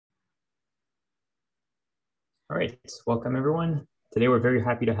All right, welcome everyone. Today we're very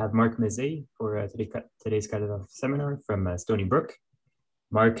happy to have Mark Mezei for today's kind of seminar from Stony Brook.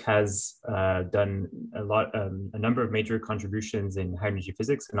 Mark has done a number of major contributions in high energy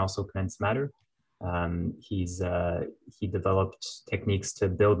physics and also condensed matter. He developed techniques to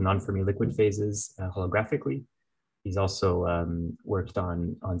build non-Fermi liquid phases holographically. He's also worked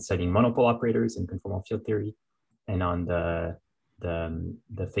on studying monopole operators in conformal field theory and on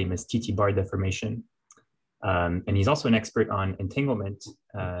the famous TT bar deformation. And he's also an expert on entanglement,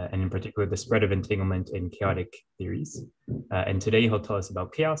 and in particular, the spread of entanglement in chaotic theories. And today he'll tell us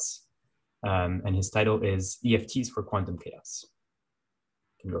about chaos, and his title is EFTs for Quantum Chaos.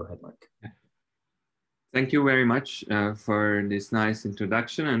 You can go ahead, Mark. Thank you very much for this nice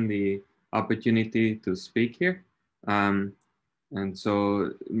introduction and the opportunity to speak here. And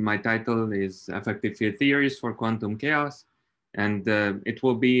so my title is Effective Field Theories for Quantum Chaos, and it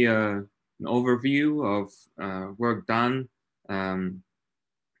will be an overview of work done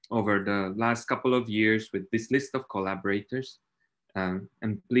over the last couple of years with this list of collaborators. And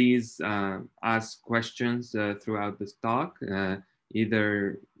please ask questions throughout this talk,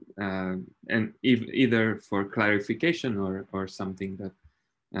 either for clarification or something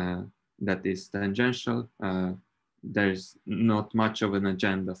that is tangential. There's not much of an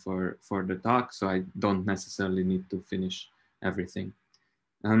agenda for the talk, so I don't necessarily need to finish everything.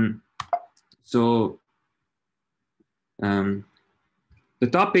 So the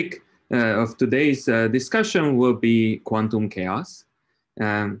topic of today's discussion will be quantum chaos.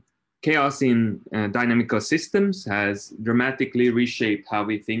 Chaos in dynamical systems has dramatically reshaped how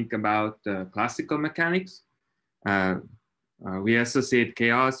we think about classical mechanics. We associate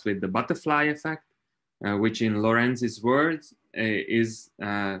chaos with the butterfly effect, which in Lorentz's words is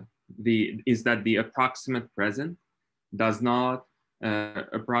that the approximate present does not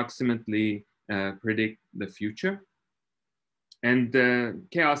approximately predict the future. And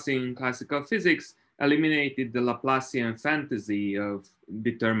chaos in classical physics eliminated the Laplacian fantasy of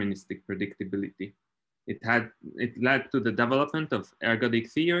deterministic predictability. It led to the development of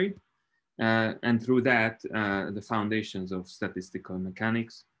ergodic theory, and through that, the foundations of statistical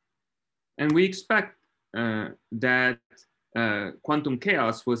mechanics. And we expect that quantum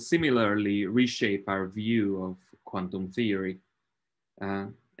chaos will similarly reshape our view of quantum theory.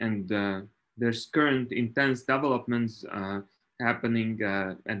 There's current intense developments happening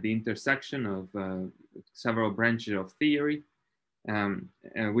at the intersection of several branches of theory,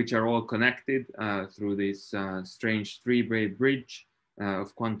 which are all connected through this strange three-way bridge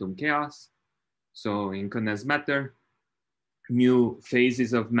of quantum chaos. So in condensed matter, new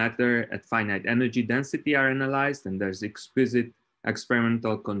phases of matter at finite energy density are analyzed, and there's exquisite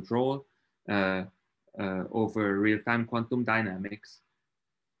experimental control over real-time quantum dynamics.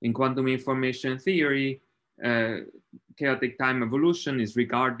 In quantum information theory, chaotic time evolution is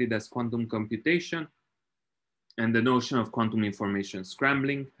regarded as quantum computation, and the notion of quantum information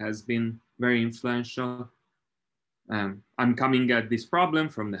scrambling has been very influential. I'm coming at this problem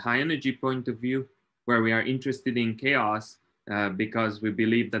from the high energy point of view, where we are interested in chaos because we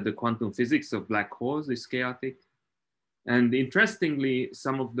believe that the quantum physics of black holes is chaotic. And interestingly,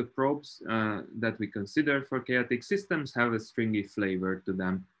 some of the probes that we consider for chaotic systems have a stringy flavor to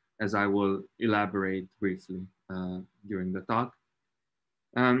them, as I will elaborate briefly during the talk.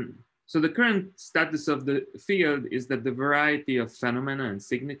 So the current status of the field is that the variety of phenomena and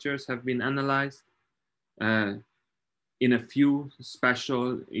signatures have been analyzed in a few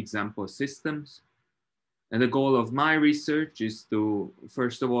special example systems. And the goal of my research is to,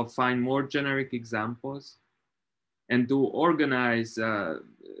 first of all, find more generic examples and to organize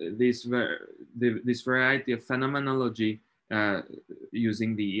this variety of phenomenology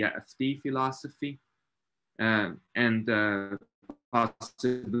using the EFT philosophy and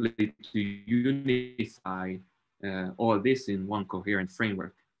possibly to unify all this in one coherent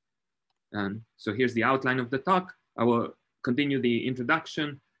framework. So here's the outline of the talk. I will continue the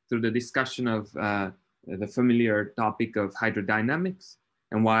introduction through the discussion of the familiar topic of hydrodynamics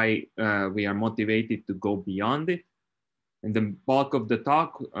and why we are motivated to go beyond it. And the bulk of the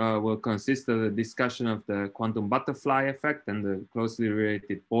talk will consist of a discussion of the quantum butterfly effect and the closely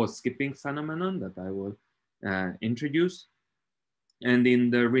related pole skipping phenomenon that I will introduce. And in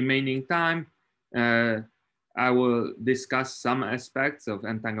the remaining time, I will discuss some aspects of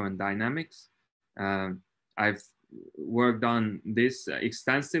entanglement dynamics. I've worked on this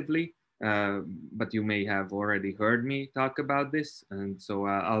extensively, but you may have already heard me talk about this. And so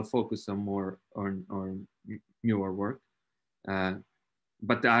I'll focus on more on newer work.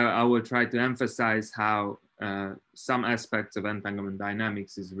 But I will try to emphasize how some aspects of entanglement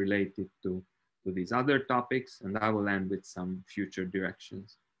dynamics is related to to these other topics, and I will end with some future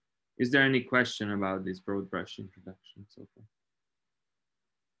directions. Is there any question about this broad brush introduction so far?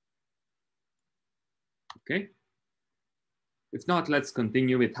 Okay. If not, let's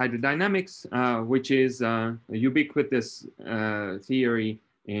continue with hydrodynamics, which is a ubiquitous theory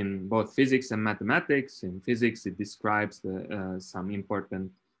in both physics and mathematics. In physics, it describes some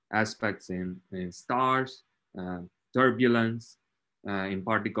important aspects in stars, turbulence, in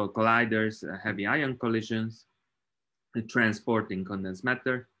particle colliders, heavy ion collisions, transport in condensed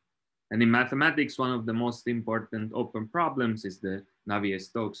matter. And in mathematics, one of the most important open problems is the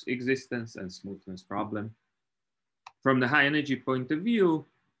Navier-Stokes existence and smoothness problem. From the high energy point of view,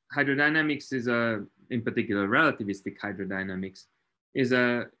 hydrodynamics is in particular relativistic hydrodynamics, is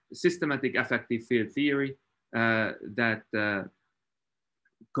a systematic effective field theory that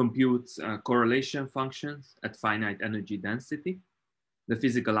computes correlation functions at finite energy density. The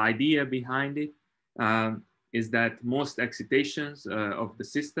physical idea behind it is that most excitations of the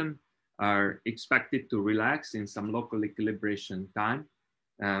system are expected to relax in some local equilibration time,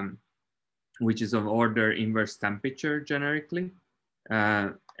 which is of order inverse temperature generically.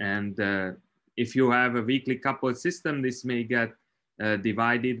 If you have a weakly coupled system, this may get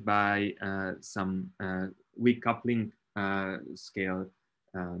divided by some weak coupling scale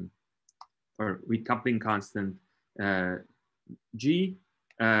or weak coupling constant G.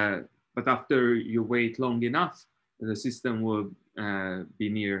 But after you wait long enough, the system will be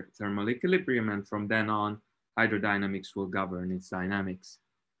near thermal equilibrium, and from then on, hydrodynamics will govern its dynamics.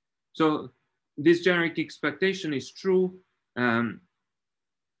 So this generic expectation is true for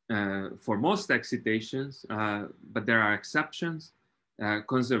most excitations, but there are exceptions.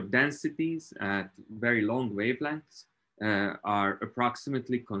 Conserved densities at very long wavelengths are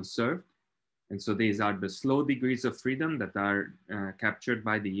approximately conserved. And so these are the slow degrees of freedom that are captured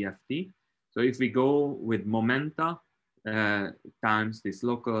by the EFT. So if we go with momenta times this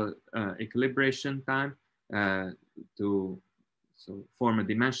local equilibration time to form a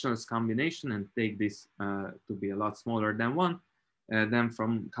dimensionless combination and take this to be a lot smaller than 1, then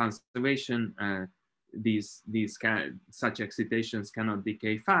from conservation, such excitations cannot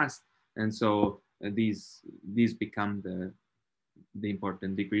decay fast. And so these become the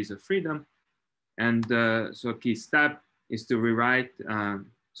important degrees of freedom. And so a key step is to rewrite.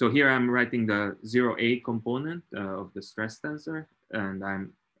 So here I'm writing the 0A component of the stress tensor, and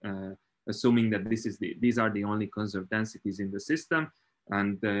I'm assuming that these are the only conserved densities in the system,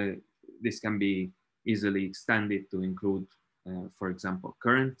 and this can be easily extended to include, for example,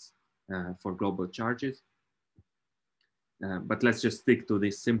 currents for global charges. But let's just stick to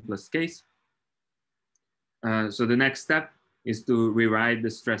this simplest case. So the next step is to rewrite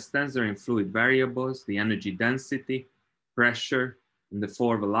the stress tensor in fluid variables, the energy density, pressure, and the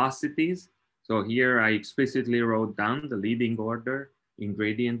 4 velocities. So here I explicitly wrote down the leading order in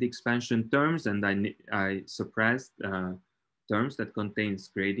gradient expansion terms, and I suppressed terms that contains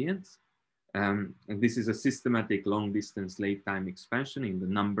gradients. And this is a systematic long distance late time expansion in the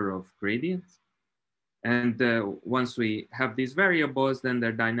number of gradients. And once we have these variables, then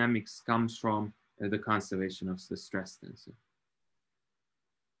their dynamics comes from the conservation of the stress tensor.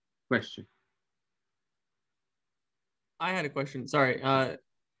 Question? I had a question, sorry.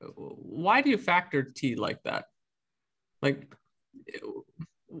 Why do you factor T like that? Like,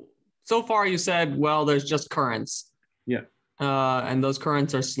 so far you said, well, there's just currents. Yeah. And those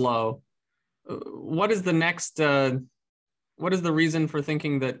currents are slow. What is the next, what is the reason for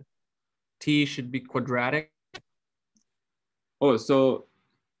thinking that T should be quadratic? Oh, so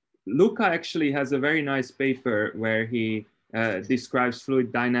Luca actually has a very nice paper where he describes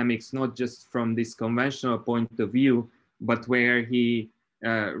fluid dynamics, not just from this conventional point of view, but where he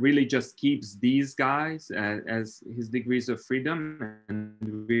really just keeps these guys as his degrees of freedom and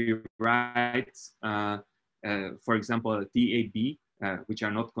rewrites, for example, TAB, which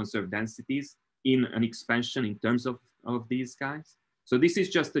are not conserved densities, in an expansion in terms of these guys. So this is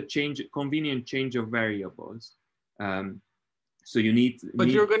just a convenient change of variables. So you need... But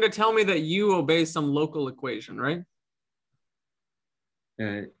you're going to tell me that U obeys some local equation, right?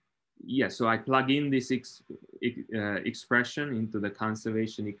 Yeah, so I plug in this expression into the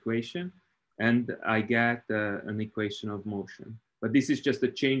conservation equation, and I get an equation of motion. But this is just a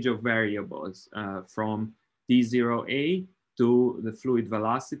change of variables from T0A to the fluid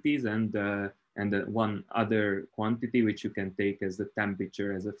velocities and one other quantity, which you can take as the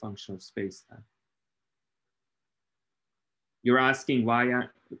temperature as a function of space-time. You're asking why,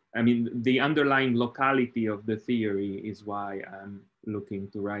 I mean, the underlying locality of the theory is why I'm looking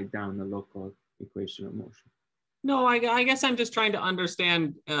to write down a local equation of motion. No, I guess I'm just trying to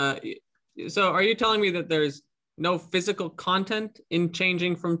understand So are you telling me that there's no physical content in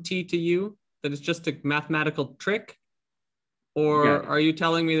changing from T to U, that it's just a mathematical trick? Or are you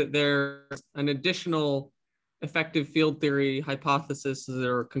telling me that there's an additional effective field theory hypothesis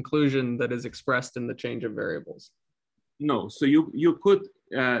or conclusion that is expressed in the change of variables? No, so you could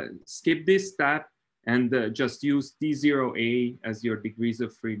skip this step and just use T0A as your degrees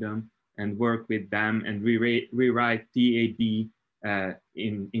of freedom and work with them and rewrite TAB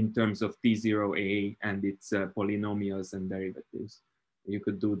in terms of T0A and its polynomials and derivatives. You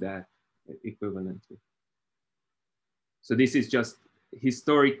could do that equivalently. So this is just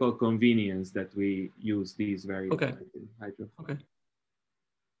historical convenience that we use these variables. Okay. In hydro. Okay.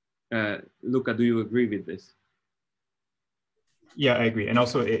 Luca, do you agree with this? Yeah, I agree. And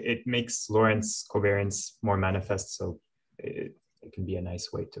also it makes Lorentz covariance more manifest. So it can be a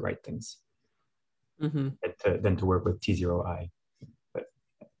nice way to write things than to work with T0I. But.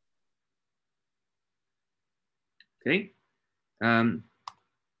 Okay.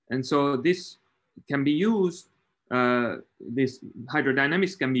 And so this can be used, this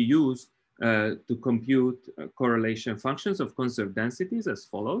hydrodynamics can be used to compute correlation functions of conserved densities as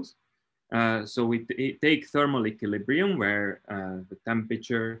follows. So we take thermal equilibrium where the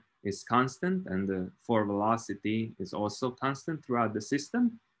temperature is constant and the forward velocity is also constant throughout the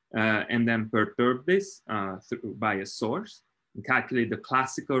system, and then perturb this by a source and calculate the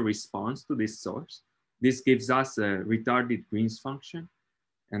classical response to this source. This gives us a retarded Green's function.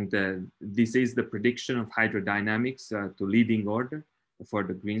 And this is the prediction of hydrodynamics to leading order for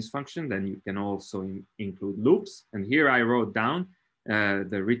the Green's function. Then you can also include loops. And here I wrote down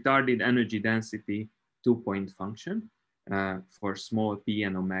the retarded energy density 2-point function for small p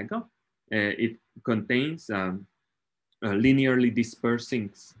and omega. It contains a linearly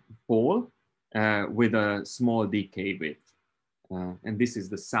dispersing pole with a small decay width. And this is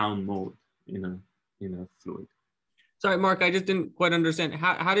the sound mode in a fluid. Sorry, Mark, I just didn't quite understand.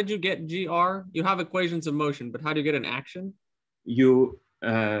 How did you get GR? You have equations of motion, but how do you get an action? You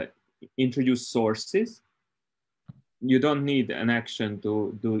introduce sources. You don't need an action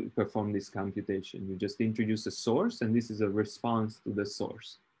to perform this computation. You just introduce a source, and this is a response to the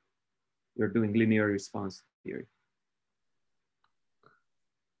source. You're doing linear response theory.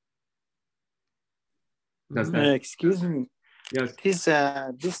 Does that? Excuse me. Yes.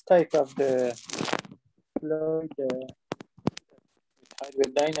 This type of the fluid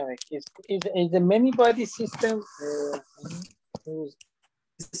hydrodynamic is a many body system.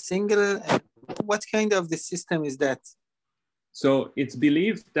 Single. What kind of the system is that? So it's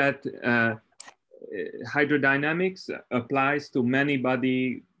believed that hydrodynamics applies to many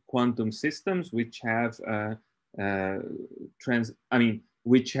body quantum systems which have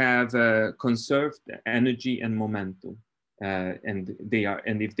which have conserved energy and momentum, and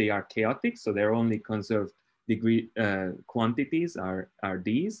if they are chaotic, so they're only conserved degree quantities are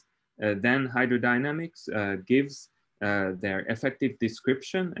these. Then hydrodynamics gives their effective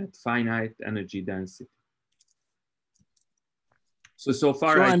description at finite energy density. So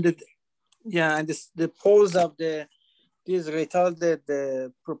far, the poles of this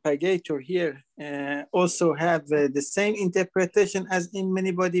retarded propagator here also have the same interpretation as in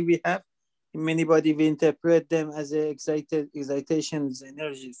many body we have. In many body we interpret them as excitations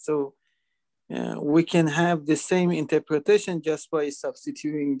energy. So we can have the same interpretation just by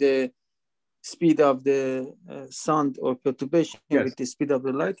substituting the speed of the sound or perturbation with the speed of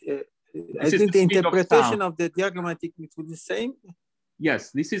the light. I think the interpretation of the diagrammatic will be the same.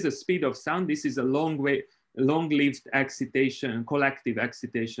 Yes, this is a speed of sound. This is a long-lived excitation, collective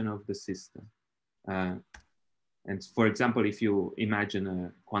excitation of the system. And for example, if you imagine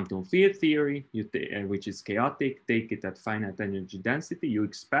a quantum field theory, which is chaotic, take it at finite energy density, you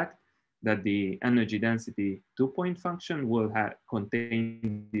expect that the energy density 2-point function will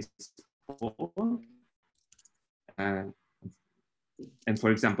contain this pole. And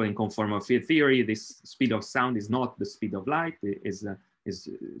for example, in conformal field theory, this speed of sound is not the speed of light, is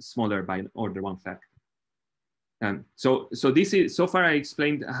smaller by order 1 factor. So this is, so far I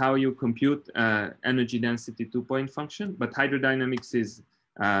explained how you compute energy density 2-point function, but hydrodynamics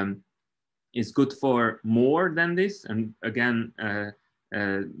is good for more than this. And again,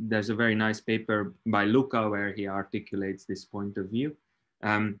 there's a very nice paper by Luca where he articulates this point of view.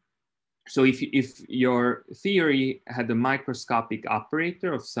 So if your theory had a microscopic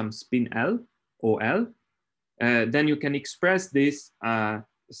operator of some spin L, OL, then you can express this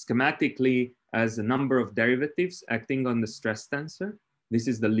schematically as a number of derivatives acting on the stress tensor. This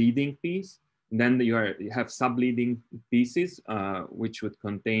is the leading piece. Then you have subleading pieces, which would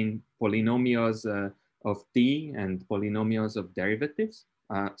contain polynomials of T and polynomials of derivatives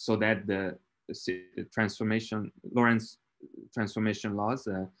so that the Lorentz transformation laws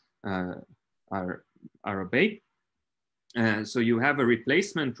are obeyed. So you have a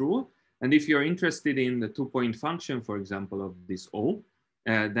replacement rule. And if you're interested in the 2-point function, for example, of this O,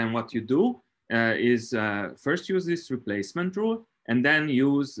 then what you do is first use this replacement rule and then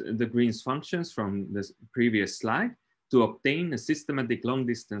use the Green's functions from the previous slide to obtain a systematic long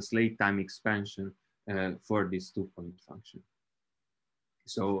distance late time expansion for this 2-point function.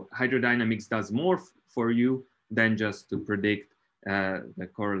 So hydrodynamics does more for you than just to predict the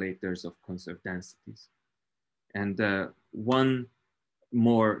correlators of conserved densities. And one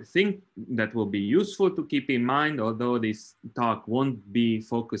more thing that will be useful to keep in mind, although this talk won't be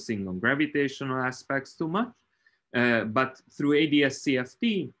focusing on gravitational aspects too much, but through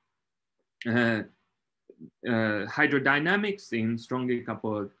ADS-CFT, hydrodynamics in strongly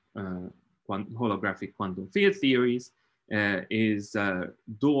coupled holographic quantum field theories is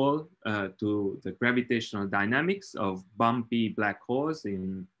dual to the gravitational dynamics of bumpy black holes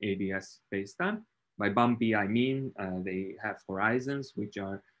in ADS spacetime. By bumpy, I mean they have horizons which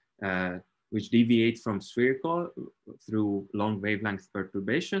are which deviate from spherical through long wavelength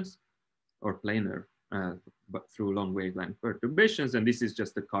perturbations, or planar, but through long wavelength perturbations. And this is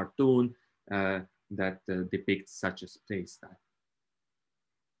just a cartoon that depicts such a spacetime.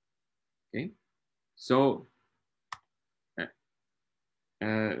 Okay, so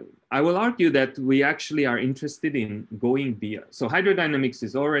I will argue that we actually are interested in going beyond. So hydrodynamics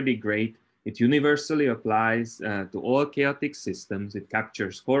is already great. It universally applies to all chaotic systems. It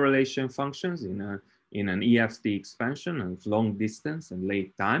captures correlation functions in an EFT expansion of long distance and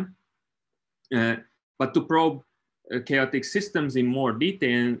late time. But to probe chaotic systems in more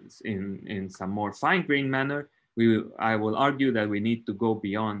detail, in some more fine-grained manner, I will argue that we need to go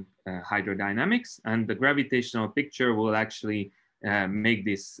beyond hydrodynamics, and the gravitational picture will actually make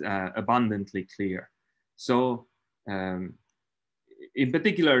this abundantly clear. So in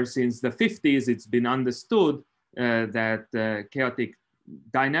particular, since the 50s, it's been understood that chaotic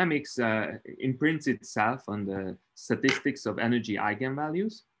dynamics imprints itself on the statistics of energy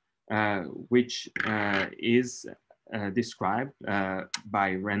eigenvalues, which is described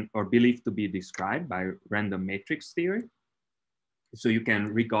by, or believed to be described by random matrix theory. So you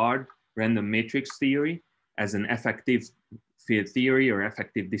can regard random matrix theory as an effective field theory or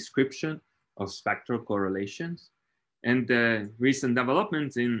effective description of spectral correlations. And recent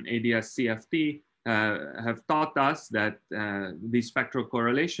developments in ADS-CFT have taught us that these spectral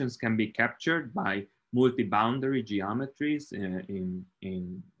correlations can be captured by multi-boundary geometries in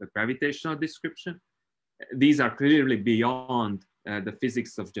the gravitational description. These are clearly beyond the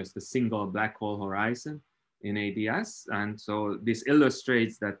physics of just a single black hole horizon in ADS. And so this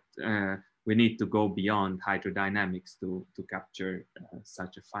illustrates that we need to go beyond hydrodynamics to capture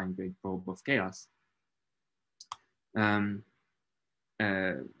such a fine-grained probe of chaos.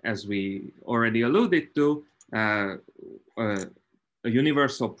 As we already alluded to, a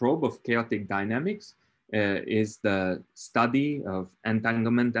universal probe of chaotic dynamics is the study of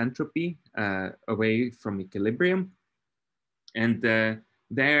entanglement entropy away from equilibrium. And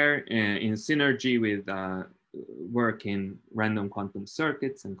there, in synergy with work in random quantum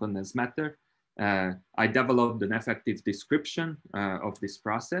circuits and condensed matter, I developed an effective description of this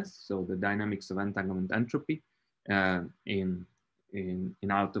process. So the dynamics of entanglement entropy in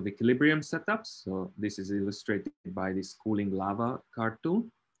out of equilibrium setups. So this is illustrated by this cooling lava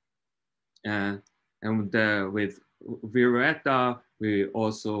cartoon. And with Virueta, we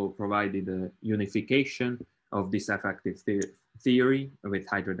also provided a unification of this effective theory with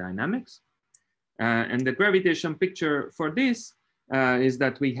hydrodynamics. And the gravitation picture for this is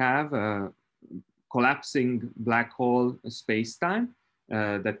that we have a collapsing black hole spacetime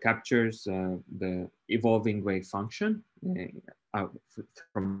that captures the evolving wave function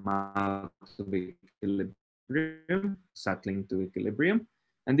from out of equilibrium, settling to equilibrium.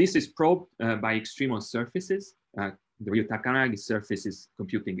 And this is probed by extremal surfaces. The Ryu-Takanagi surface is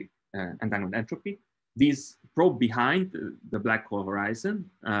computing entanglement entropy. These probe behind the black hole horizon,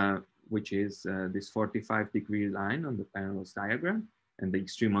 which is this 45-degree line on the parallels diagram. And the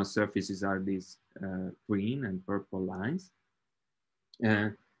extremal surfaces are these green and purple lines.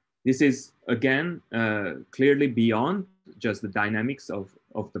 This is, again, clearly beyond just the dynamics of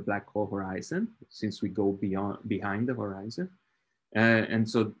the black hole horizon, since we go behind the horizon. And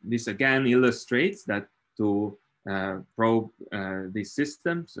so this, again, illustrates that to probe these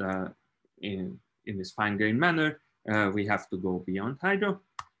systems in this fine-grained manner, we have to go beyond hydro.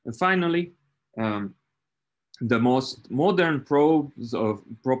 And finally, the most modern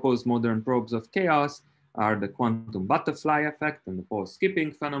proposed modern probes of chaos are the quantum butterfly effect and the pole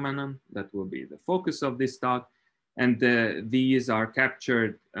skipping phenomenon. That will be the focus of this talk. And these are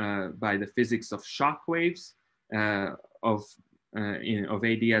captured by the physics of shock waves of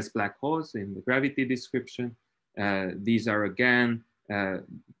ADS black holes in the gravity description. These are again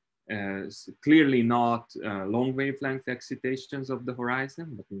clearly not long wavelength excitations of the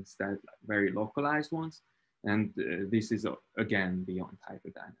horizon, but instead very localized ones. And this is again beyond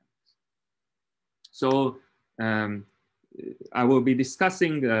hydrodynamics. So I will be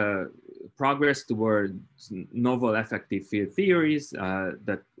discussing progress towards novel effective field theories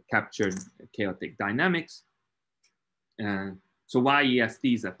that captured chaotic dynamics. So why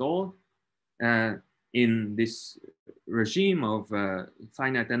EFTs at all? In this regime of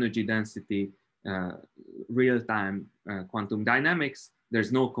finite energy density, real-time quantum dynamics,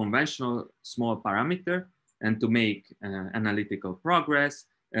 there's no conventional small parameter. And to make analytical progress,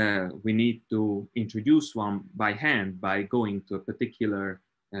 we need to introduce one by hand by going to a particular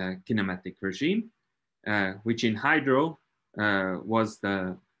kinematic regime, which in hydro was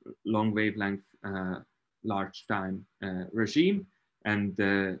the long wavelength large time regime. And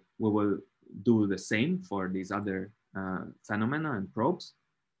we will do the same for these other phenomena and probes.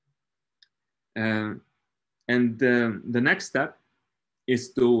 And the next step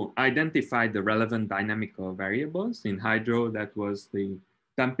is to identify the relevant dynamical variables. In hydro, that was the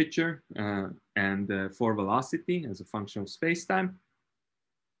temperature and for velocity as a function of space-time,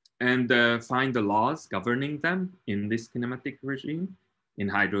 and find the laws governing them in this kinematic regime. In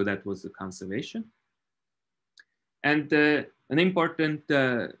hydro, that was the conservation. And an important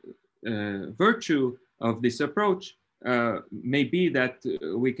virtue of this approach may be that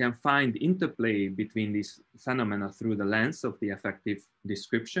we can find interplay between these phenomena through the lens of the effective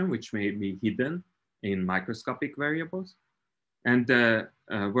description, which may be hidden in microscopic variables. And a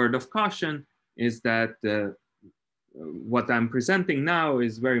word of caution is that what I'm presenting now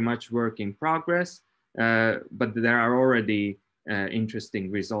is very much work in progress, but there are already interesting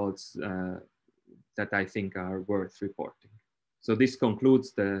results that I think are worth reporting. So this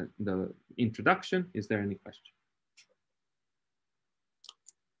concludes the introduction. Is there any question?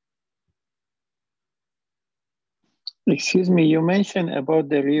 Excuse me, you mentioned about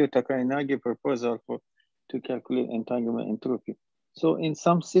the Ryu-Takayanagi proposal to calculate entanglement entropy. So in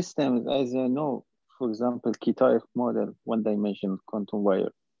some systems, as I know, for example, Kitaev model, one-dimensional quantum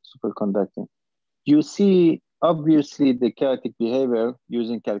wire, superconducting, you see obviously the chaotic behavior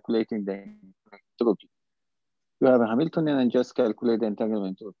using calculating the entropy. You have a Hamiltonian and just calculate the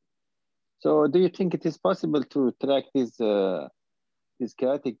entanglement entropy. So do you think it is possible to track this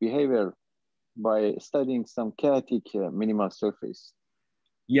chaotic behavior by studying some chaotic minimal surface?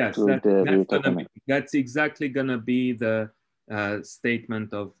 Yes, that's exactly gonna be the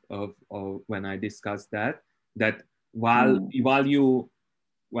statement of when I discuss that while you,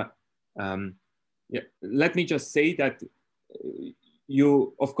 well, yeah, let me just say that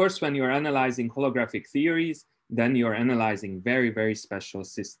you, of course, when you're analyzing holographic theories, then you're analyzing very, very special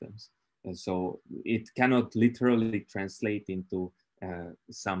systems. And so it cannot literally translate into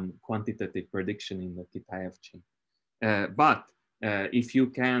some quantitative prediction in the Kitaev chain. But if you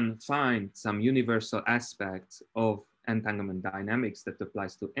can find some universal aspects of entanglement dynamics that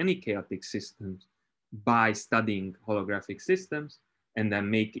applies to any chaotic systems by studying holographic systems, and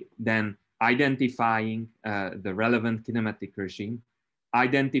then identifying the relevant kinematic regime,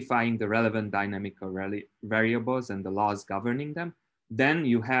 identifying the relevant dynamical variables and the laws governing them, then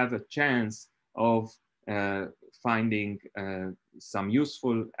you have a chance of finding some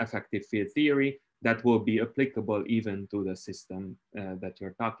useful effective field theory that will be applicable even to the system that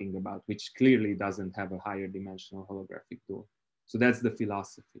you're talking about, which clearly doesn't have a higher dimensional holographic dual. So that's the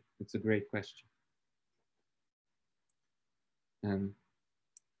philosophy. It's a great question.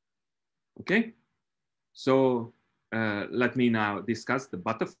 Okay, so let me now discuss the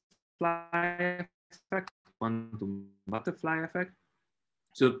butterfly effect, quantum butterfly effect.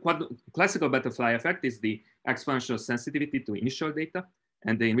 So classical butterfly effect is the exponential sensitivity to initial data.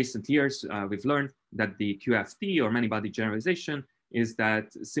 And in recent years, we've learned that the QFT, or many-body generalization, is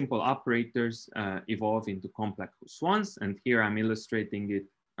that simple operators evolve into complex ones. And here I'm illustrating it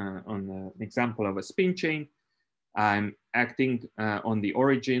on an example of a spin chain. I'm acting on the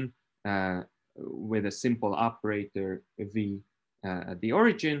origin with a simple operator V at the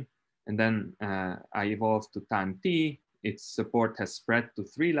origin. And then I evolve to time t. Its support has spread to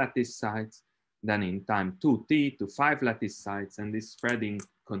 3 lattice sites, then in time 2t to 5 lattice sites, and this spreading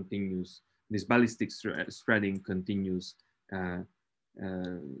continues. This ballistic spreading continues in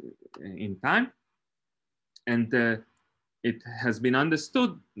time. And it has been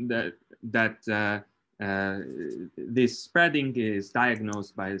understood that this spreading is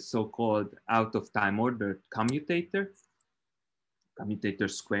diagnosed by a so-called out-of-time ordered commutator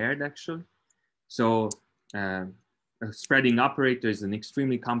squared actually. So a spreading operator is an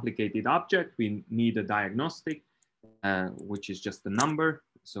extremely complicated object. We need a diagnostic, which is just a number.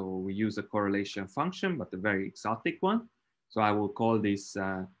 So we use a correlation function, but a very exotic one. So I will call this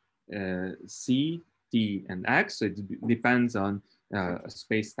C, T, and X. So it depends on a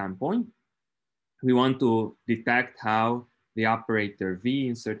space-time point. We want to detect how the operator V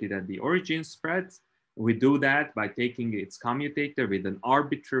inserted at the origin spreads. We do that by taking its commutator with an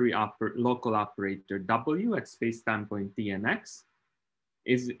arbitrary local operator W at space-time point T and X.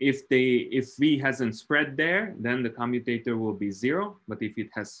 If V hasn't spread there, then the commutator will be 0. But if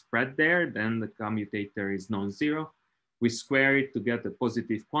it has spread there, then the commutator is non-zero. We square it to get a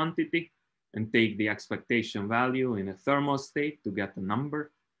positive quantity and take the expectation value in a thermal state to get a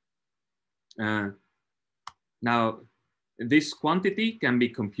number. Now, this quantity can be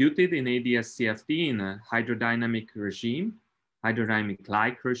computed in ADS-CFT in a hydrodynamic regime,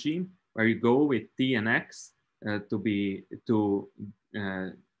 hydrodynamic-like regime, where you go with T and X to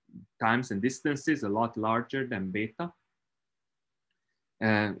times and distances a lot larger than beta.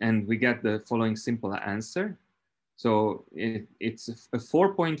 And we get the following simple answer. So it's a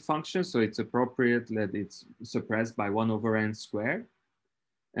 4-point function, so it's appropriate that it's suppressed by 1/n squared.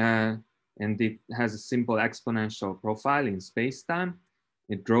 And it has a simple exponential profile in space-time.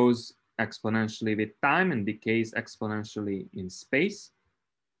 It grows exponentially with time and decays exponentially in space.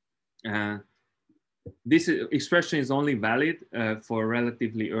 This expression is only valid for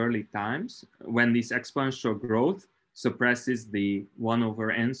relatively early times when this exponential growth suppresses the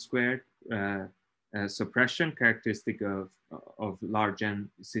 1/n squared suppression characteristic of large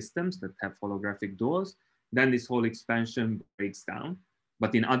N systems that have holographic duals. Then this whole expansion breaks down.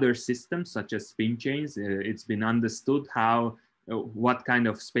 But in other systems, such as spin chains, it's been understood how, what kind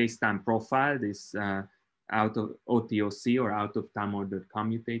of space-time profile this out of OTOC or out-of-time ordered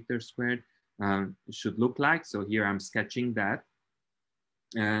commutator squared should look like. So here I'm sketching that.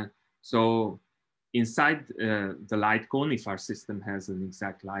 So inside the light cone, if our system has an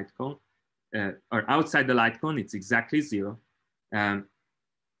exact light cone, or outside the light cone, it's exactly 0.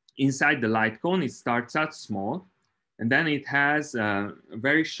 Inside the light cone, it starts out small. And then it has a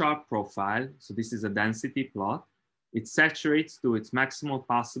very sharp profile. So this is a density plot. It saturates to its maximal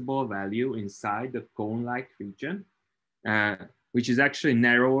possible value inside the cone-like region, which is actually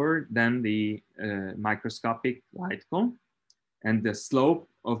narrower than the microscopic light cone. And the slope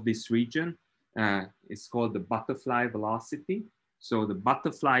of this region is called the butterfly velocity. So the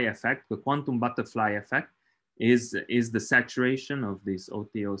butterfly effect, the quantum butterfly effect, is the saturation of this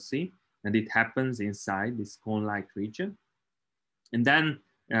OTOC. And it happens inside this cone-like region. And then,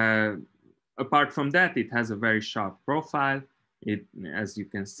 apart from that, it has a very sharp profile. It, as you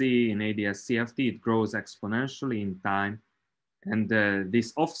can see in ADS-CFT, it grows exponentially in time. And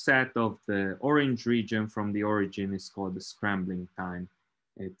this offset of the orange region from the origin is called the scrambling time.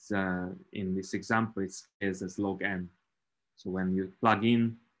 It's, in this example, it scales as log n. So when you plug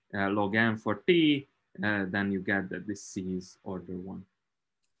in log n for t, then you get that this C is order 1.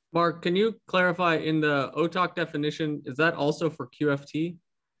 Mark, can you clarify in the OTOC definition, is that also for QFT,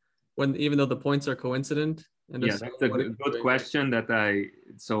 when even though the points are coincident? And yeah, that's a good question.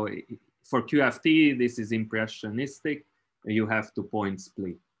 So for QFT, this is impressionistic. You have to point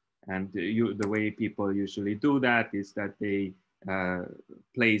split. And the way people usually do that is that they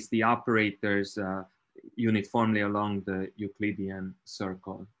place the operators uniformly along the Euclidean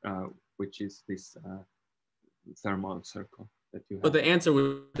circle, which is this thermal circle that you have. But the answer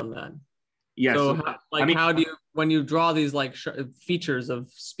would be on that. Yes. So, So, how do you, when you draw these like features of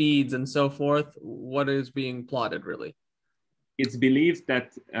speeds and so forth, what is being plotted really? It's believed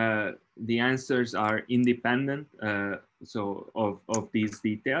that the answers are independent of these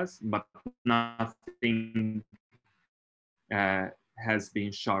details, but nothing has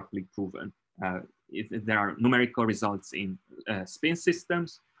been sharply proven. There are numerical results in spin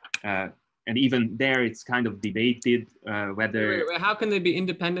systems, and even there, it's kind of debated whether. Wait, how can they be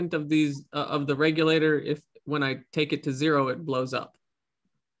independent of these of the regulator if when I take it to 0, it blows up?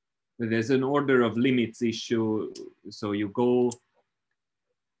 There's an order of limits issue. So you go.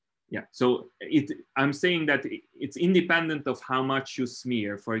 Yeah, so I'm saying that it's independent of how much you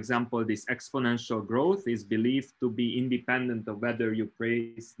smear. For example, this exponential growth is believed to be independent of whether you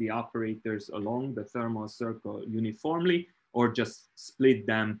place the operators along the thermal circle uniformly or just split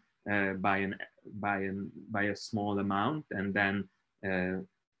them by a small amount and then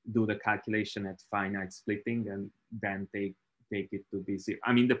do the calculation at finite splitting and then take it to be 0.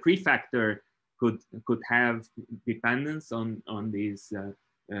 I mean, the prefactor could have dependence on these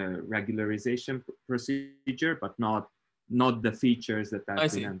regularization procedure, but not the features that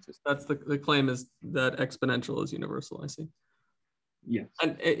have been emphasized. That's the claim, is that exponential is universal. I see. Yes.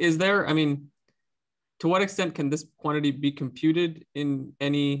 And is there, I mean, to what extent can this quantity be computed in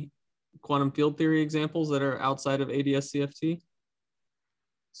any quantum field theory examples that are outside of ADS-CFT?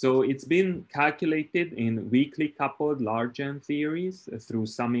 So it's been calculated in weakly coupled large N theories through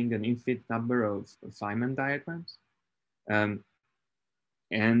summing an infinite number of Feynman diagrams.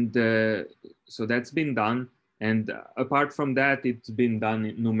 So that's been done. And apart from that, it's been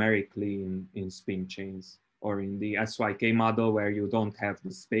done numerically in spin chains, or in the SYK model, where you don't have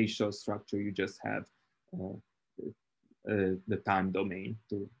the spatial structure, you just have the time domain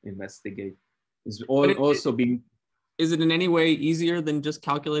to investigate. It's also been. Is it in any way easier than just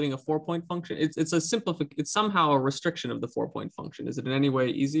calculating a 4-point function? It's somehow a restriction of the 4-point function. Is it in any way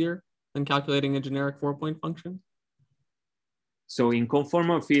easier than calculating a generic 4-point function? So in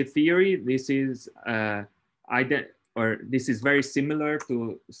conformal field theory, this is this is very similar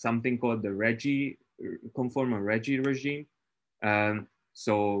to something called the conformal Reggie regime.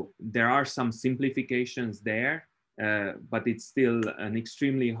 So there are some simplifications there, but it's still an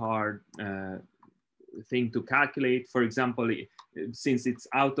extremely hard thing to calculate. For example, since it's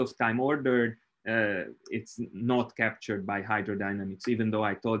out of time ordered, it's not captured by hydrodynamics, even though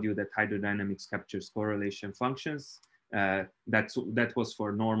I told you that hydrodynamics captures correlation functions. That was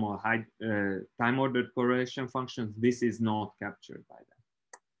for normal time ordered correlation functions. This is not captured by that.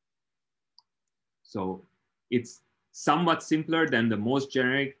 So it's somewhat simpler than the most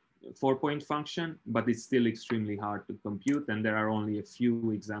generic 4-point function, but it's still extremely hard to compute. And there are only a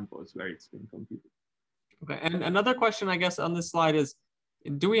few examples where it's been computed. Okay, and another question, I guess, on this slide is,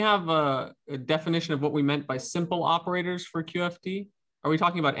 do we have a definition of what we meant by simple operators for QFT? Are we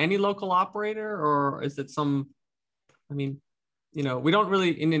talking about any local operator, or is it some, I mean, you know, we don't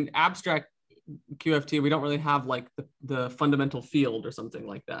really, in an abstract QFT, we don't really have like the fundamental field or something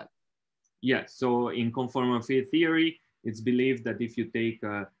like that. Yeah, so in conformal field theory, it's believed that if you take,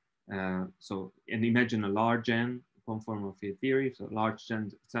 and imagine a large N conformal field theory, so large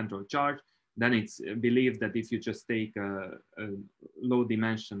central charge, then it's believed that if you just take a low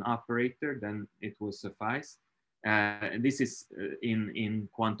dimension operator, then it will suffice. This is in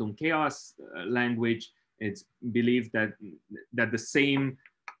quantum chaos language. It's believed that the same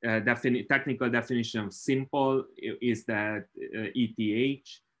technical definition of simple is that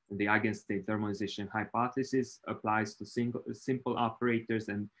ETH, the eigenstate thermalization hypothesis, applies to simple operators,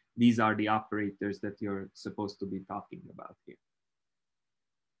 and these are the operators that you're supposed to be talking about here.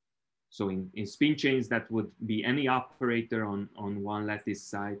 So in spin chains, that would be any operator on one lattice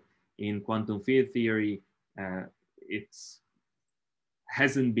side. In quantum field theory, it's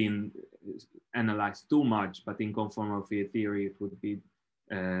hasn't been analyzed too much, but in conformal field theory, it would be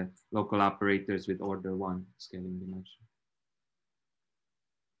local operators with order 1 scaling dimension.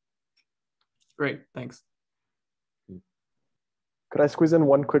 Great, thanks. Could I squeeze in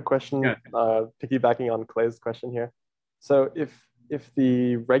one quick question, Yeah. Piggybacking on Clay's question here? So if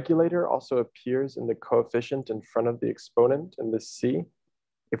the regulator also appears in the coefficient in front of the exponent in this C,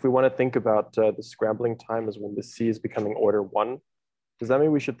 if we want to think about the scrambling time as when the C is becoming order 1, does that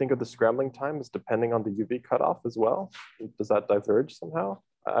mean we should think of the scrambling time as depending on the UV cutoff as well? Does that diverge somehow?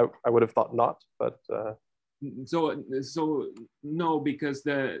 I would have thought not, but. So no, because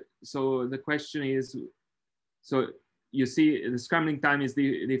the question is, so you see the scrambling time is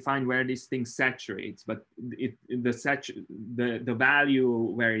defined where this thing saturates, but the value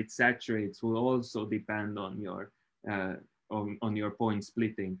where it saturates will also depend on your on your point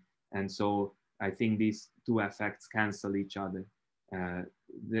splitting, and so I think these two effects cancel each other.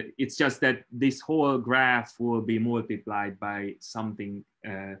 It's just that this whole graph will be multiplied by something,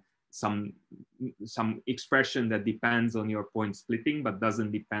 some expression that depends on your point splitting, but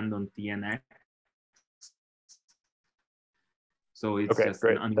doesn't depend on TNX. So it's okay, just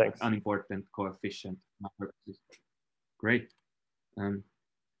great. an unimportant coefficient. Great.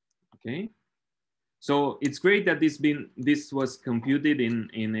 Okay. So it's great that this was computed in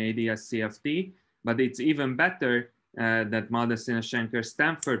ADS-CFT, but it's even better that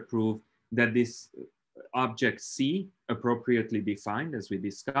Maldacena-Schenker-Stanford proved that this object C, appropriately defined as we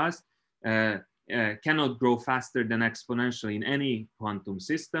discussed, cannot grow faster than exponentially in any quantum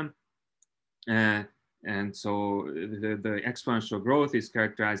system. And so the exponential growth is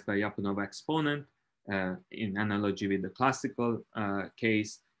characterized by Lyapunov exponent in analogy with the classical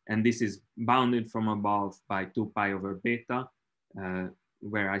case. And this is bounded from above by 2 pi over beta,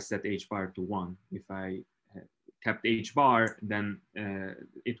 where I set h bar to 1. If I kept h bar, then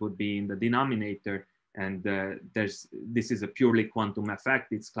it would be in the denominator. And this is a purely quantum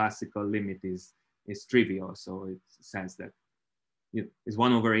effect. Its classical limit is trivial. So it says that it's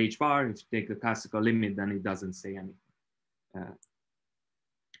 1 over h bar. If you take the classical limit, then it doesn't say anything.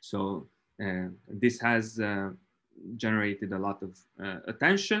 This has generated a lot of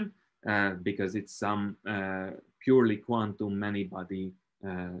attention because it's some purely quantum many-body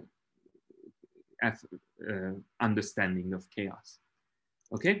understanding of chaos.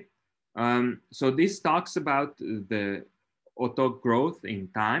 Okay, so this talks about the autogrowth in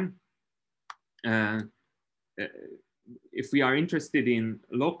time. If we are interested in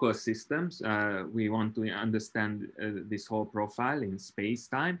local systems, we want to understand this whole profile in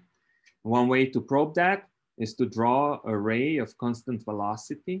space-time. One way to probe that is to draw a ray of constant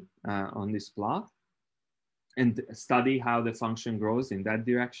velocity on this plot and study how the function grows in that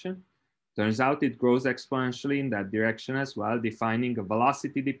direction. Turns out it grows exponentially in that direction as well, defining a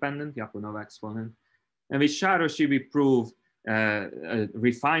velocity-dependent Lyapunov exponent. And with Sharoshi, we proved a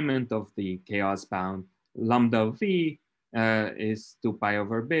refinement of the chaos bound. Lambda v is 2 pi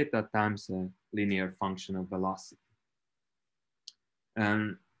over beta times a linear function of velocity.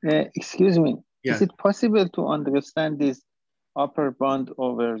 Excuse me, yes. Is it possible to understand this upper bound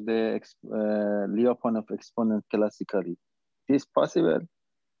over the Lyapunov exponent classically? Is it possible?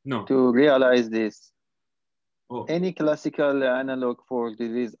 No. To realize this? Oh. Any classical analog for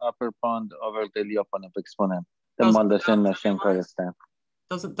this upper bound over the Lyapunov exponent? Thermalization.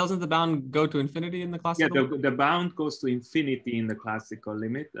 Doesn't the bound go to infinity in the classical? Yeah, the bound goes to infinity in the classical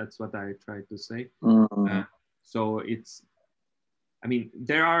limit. That's what I tried to say. So it's, I mean,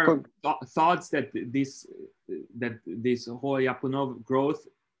 there are thoughts that this whole Lyapunov growth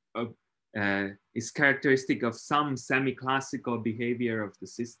is characteristic of some semi-classical behavior of the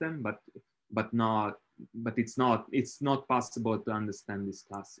system, but it's not possible to understand this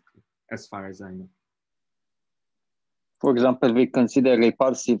classically, as far as I know. For example, we consider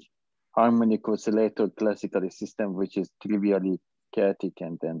repulsive harmonic oscillator classical system, which is trivially chaotic,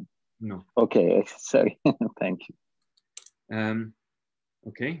 and then no. Okay, sorry. Thank you.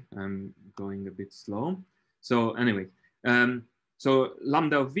 Okay, I'm going a bit slow. So anyway, so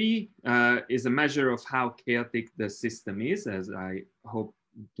lambda v is a measure of how chaotic the system is, as I hope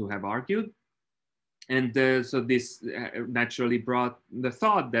to have argued. And so this naturally brought the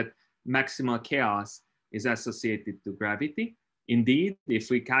thought that maximal chaos is associated to gravity. Indeed, if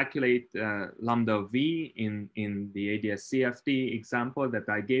we calculate lambda v in the ADS-CFT example that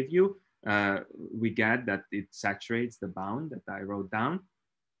I gave you, we get that it saturates the bound that I wrote down.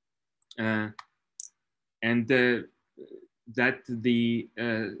 And that the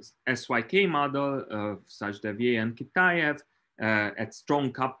SYK model of Sajdavier and Kitaev at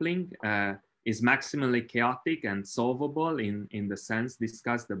strong coupling is maximally chaotic and solvable in the sense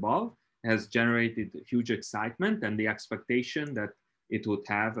discussed above, has generated huge excitement and the expectation that it would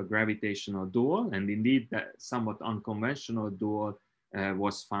have a gravitational dual. And indeed, that somewhat unconventional dual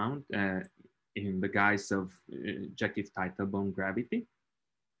was found in the guise of Jekyll-Teitelbaum gravity.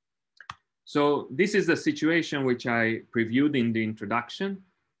 So this is the situation which I previewed in the introduction.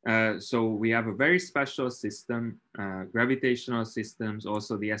 So we have a very special system, gravitational systems,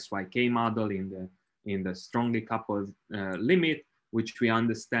 also the SYK model in the strongly coupled limit, which we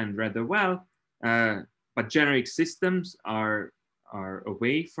understand rather well. But generic systems are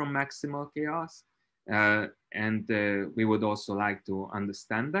away from maximal chaos. And we would also like to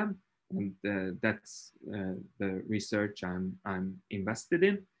understand them. And that's the research I'm invested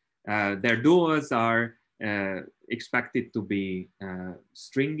in. Their duals are expected to be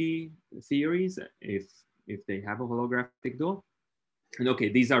stringy theories if they have a holographic dual. And okay,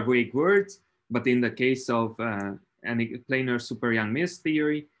 these are vague words, but in the case of any planar super Yang-Mills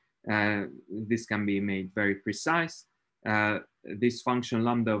theory, this can be made very precise. This function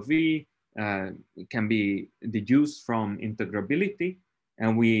lambda v can be deduced from integrability,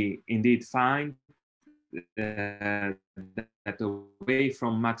 and we indeed find that away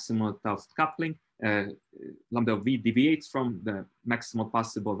from maximal Taft coupling, lambda v deviates from the maximal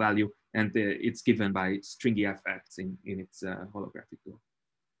possible value, and it's given by stringy effects in its holographic dual.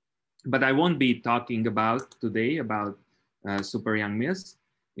 But I won't be talking about today about super Yang-Mills.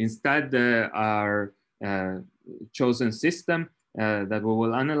 Instead, our chosen system that we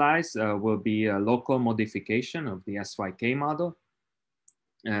will analyze will be a local modification of the SYK model.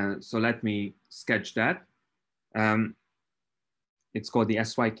 So let me sketch that. It's called the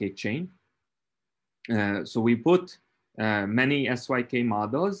SYK chain. So we put many SYK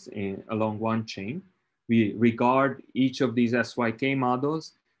models along one chain. We regard each of these SYK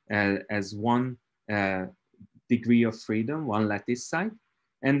models as one degree of freedom, one lattice site.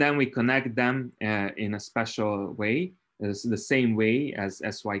 And then we connect them in a special way, the same way as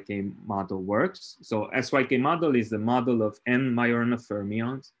SYK model works. So SYK model is the model of n Majorana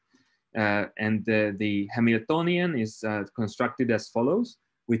fermions. And the Hamiltonian is constructed as follows.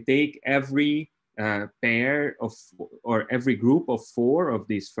 We take every pair of, or every group of 4 of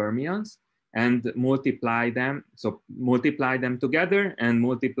these fermions and multiply them. So multiply them together and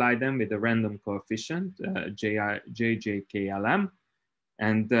multiply them with a random coefficient, JJKLM.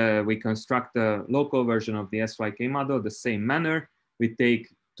 And we construct a local version of the SYK model the same manner. We take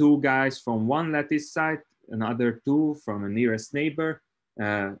 2 guys from one lattice site, another 2 from a nearest neighbor,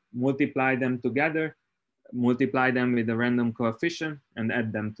 multiply them together, multiply them with a random coefficient, and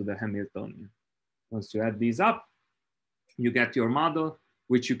add them to the Hamiltonian. Once you add these up, you get your model,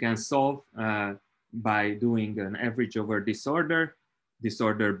 which you can solve by doing an average over disorder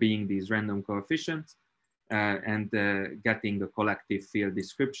being these random coefficients, and getting a collective field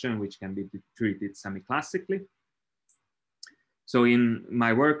description, which can be treated semi-classically. So in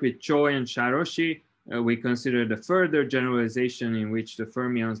my work with Choi and Sharoshi, we considered a further generalization in which the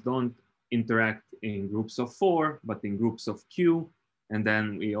fermions don't interact in groups of 4, but in groups of Q. And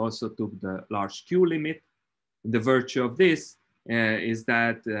then we also took the large Q limit. The virtue of this is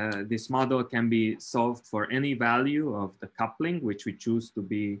that this model can be solved for any value of the coupling, which we choose to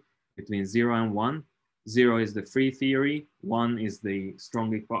be between 0 and 1. 0 is the free theory, 1 is the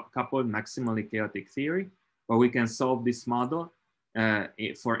strongly coupled maximally chaotic theory. But we can solve this model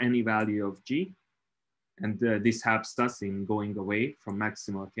for any value of G. And this helps us in going away from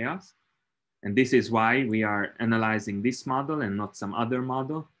maximal chaos. And this is why we are analyzing this model and not some other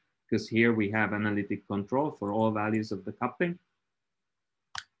model, because here we have analytic control for all values of the coupling.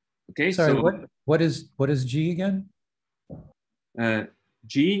 Okay, sorry, so what is G again?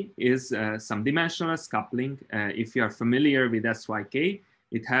 G is some dimensionless coupling. If you are familiar with SYK,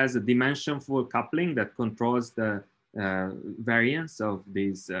 it has a dimensionful coupling that controls the variance of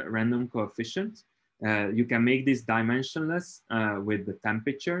these random coefficients. You can make this dimensionless with the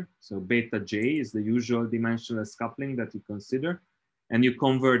temperature. So beta J is the usual dimensionless coupling that you consider. And you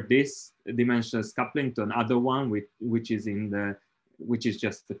convert this dimensionless coupling to another one, which is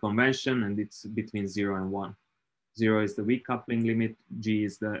just the convention, and it's between 0 and 1. 0 is the weak coupling limit, G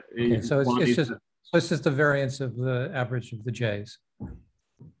is the... Okay, so it's just the variance of the average of the J's.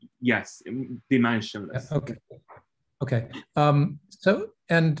 Yes, dimensionless. Yeah, okay. Okay.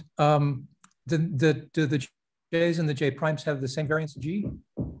 Do the J's and the J primes have the same variance of G?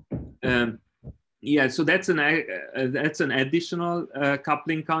 Yeah, so that's an additional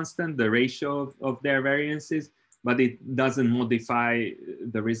coupling constant, the ratio of their variances, but it doesn't modify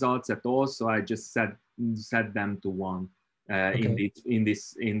the results at all. So I just set them to 1 okay.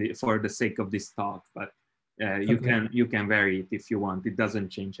 For the sake of this talk. But you can vary it if you want. It doesn't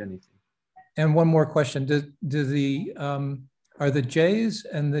change anything. And one more question: are the J's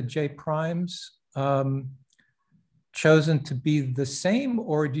and the J primes chosen to be the same,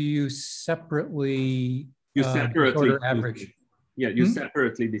 or do you separately disorder average? Yeah, you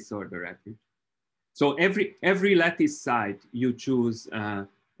separately disorder average. So every lattice site you choose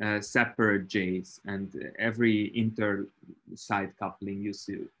separate J's, and every inter-site coupling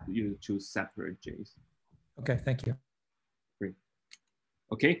you choose separate J's. Okay, thank you. Great.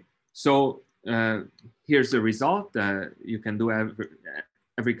 Okay, so here's the result. You can do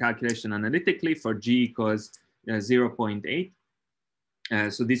every calculation analytically for G equals 0.8.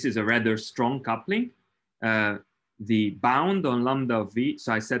 So this is a rather strong coupling. The bound on lambda of V,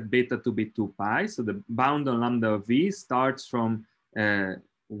 so I set beta to be 2 pi. So the bound on lambda of V starts from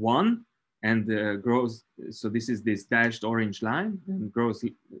 1 and grows. So this is this dashed orange line, and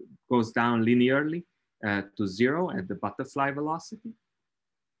goes down linearly to 0 at the butterfly velocity.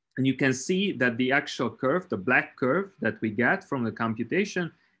 And you can see that the actual curve, the black curve that we get from the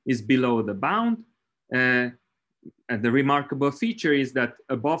computation, is below the bound. And the remarkable feature is that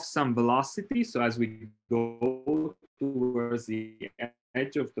above some velocity, so as we go towards the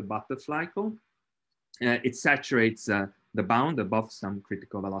edge of the butterfly cone, it saturates the bound above some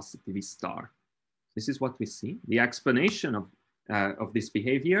critical velocity V star. This is what we see. The explanation of this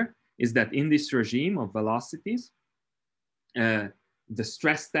behavior is that in this regime of velocities, the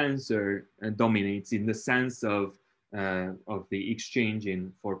stress tensor dominates in the sense of the exchange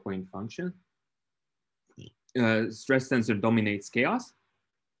in 4-point function. Stress tensor dominates chaos,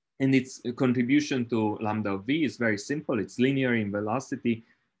 and its contribution to lambda of V is very simple. It's linear in velocity,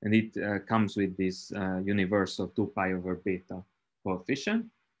 and it comes with this universal 2 pi over beta coefficient.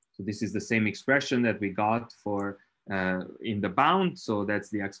 So this is the same expression that we got for in the bound. So that's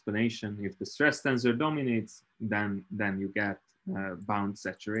the explanation. If the stress tensor dominates, then you get bound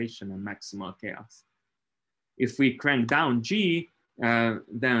saturation and maximal chaos. If we crank down G,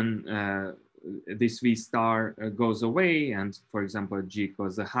 then this V star goes away. And for example, G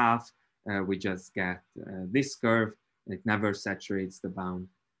equals a half, we just get this curve. It never saturates the bound.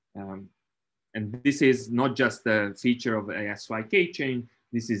 And this is not just a feature of a SYK chain.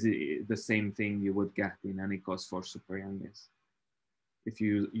 This is the same thing you would get in any cos for super Youngins if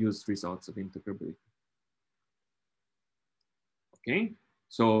you use results of integrability. Okay,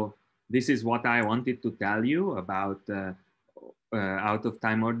 so this is what I wanted to tell you about out of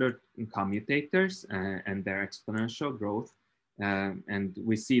time ordered commutators and their exponential growth. And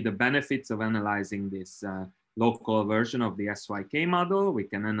we see the benefits of analyzing this local version of the SYK model. We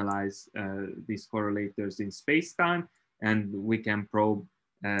can analyze these correlators in space-time, and we can probe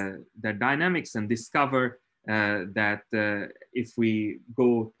their dynamics and discover that if we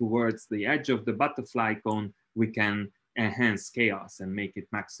go towards the edge of the butterfly cone, we can enhance chaos and make it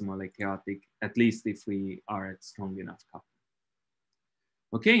maximally chaotic, at least if we are at strong enough coupling.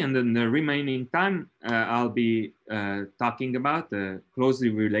 Okay, and then the remaining time, I'll be talking about the closely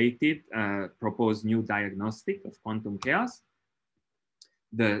related proposed new diagnostic of quantum chaos,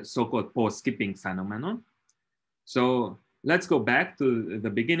 the so-called pause-skipping phenomenon. So let's go back to the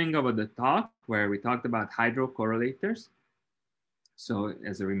beginning of the talk where we talked about hydrocorrelators. So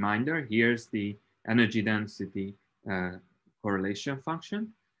as a reminder, here's the energy density correlation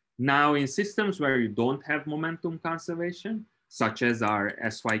function. Now in systems where you don't have momentum conservation, such as our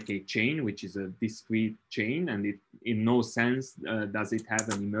SYK chain, which is a discrete chain, and it in no sense does it have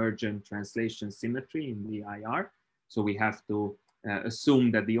an emergent translation symmetry in the IR. So we have to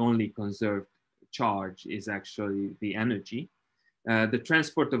assume that the only conserved charge is actually the energy. The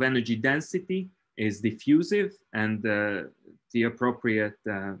transport of energy density is diffusive, and the appropriate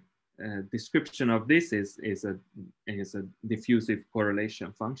description of this is a diffusive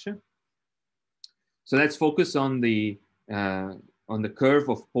correlation function. So let's focus on the curve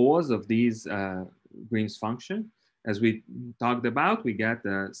of pause of these Green's function. As we talked about, we get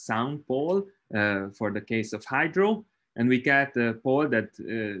a sound pole for the case of hydro, and we get a pole that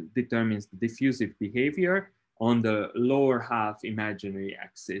determines the diffusive behavior on the lower half imaginary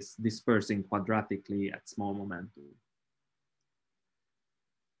axis, dispersing quadratically at small momentum.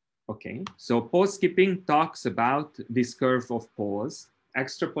 Okay, so pause skipping talks about this curve of pause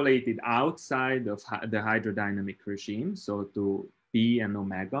extrapolated outside of the hydrodynamic regime, so to P and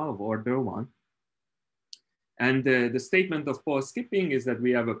omega of order 1. And the statement of pause skipping is that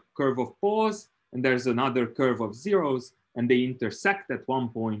we have a curve of pause, and there's another curve of zeros, and they intersect at one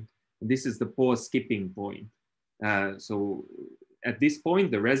point. And this is the pause skipping point. So at this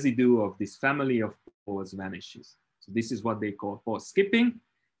point, the residue of this family of pause vanishes. So this is what they call pause skipping.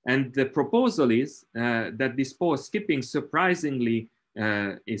 And the proposal is that this pause skipping surprisingly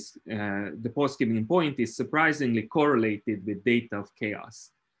the pause skipping point is surprisingly correlated with data of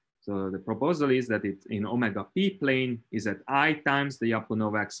chaos. So the proposal is that it in omega p plane is at I times the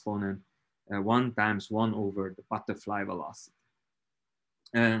Lyapunov exponent 1 times 1 over the butterfly velocity.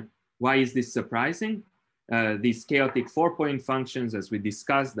 Why is this surprising? These chaotic 4-point functions, as we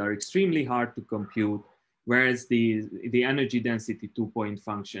discussed, are extremely hard to compute, whereas the energy density 2-point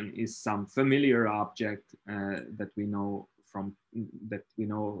function is some familiar object that we know from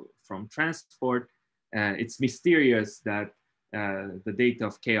transport. It's mysterious that the data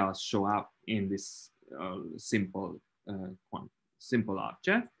of chaos show up in this simple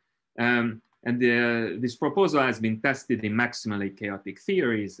object. And this proposal has been tested in maximally chaotic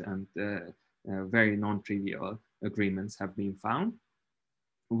theories, and very non-trivial agreements have been found.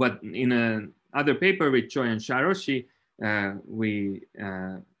 But in another paper with Choi and Sharoshi, we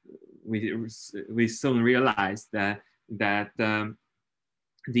soon realized that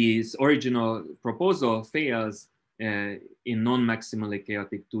this original proposal fails in non-maximally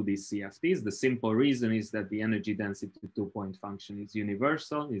chaotic 2D CFTs. The simple reason is that the energy density 2-point function is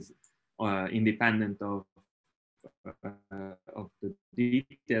universal, is independent of the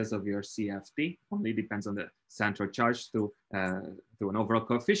details of your CFT, only depends on the central charge through an overall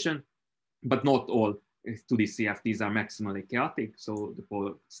coefficient, but not all 2D CFTs are maximally chaotic. So the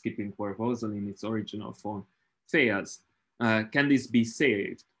pole skipping proposal in its original form fails. Can this be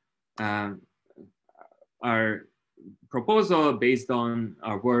saved? Our proposal, based on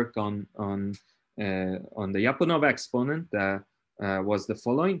our work on the Lyapunov exponent, was the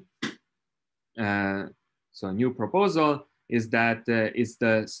following. So a new proposal is that it's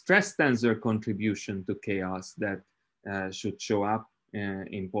the stress tensor contribution to chaos that should show up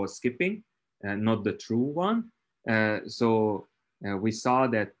in pause skipping, not the true one. We saw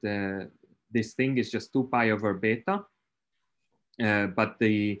that this thing is just 2 pi over beta, but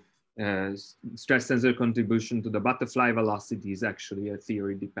the stress tensor contribution to the butterfly velocity is actually a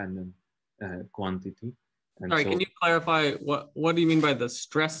theory-dependent quantity. And sorry, can you clarify what do you mean by the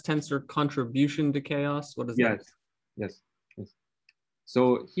stress tensor contribution to chaos? What is that? Yes.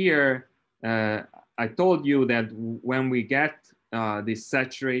 So here, I told you that when we get this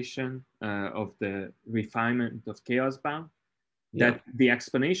saturation of the refinement of chaos bound, that the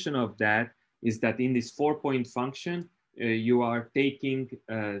explanation of that is that in this 4-point function, you are taking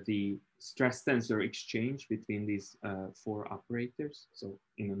the stress tensor exchange between these 4 operators. So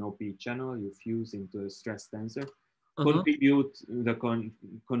in an OP channel, you fuse into a stress tensor, contribute the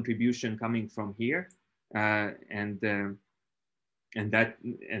contribution coming from here, and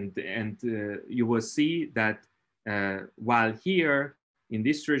you will see that while here in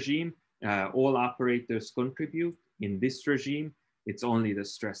this regime, all operators contribute. In this regime, it's only the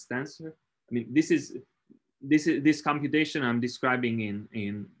stress tensor. I mean, this computation I'm describing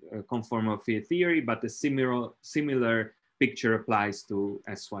in conformal field theory, but a similar picture applies to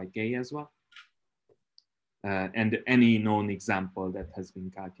SYK as well, and any known example that has been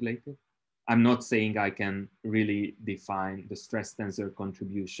calculated. I'm not saying I can really define the stress tensor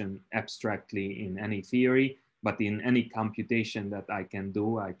contribution abstractly in any theory, but in any computation that I can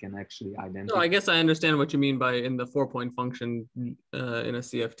do, I can actually identify. No, I guess I understand what you mean by in the 4-point function in a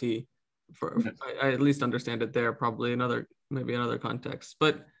CFT. I at least understand it there, probably maybe another context.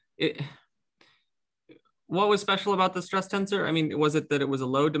 But what was special about the stress tensor? I mean, was it that it was a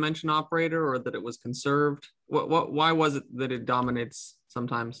low dimension operator or that it was conserved? Why was it that it dominates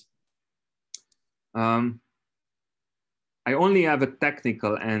sometimes? I only have a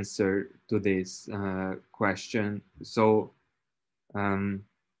technical answer to this question. So,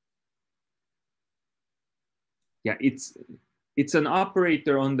 yeah, it's an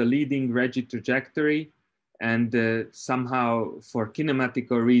operator on the leading Regge trajectory, and somehow, for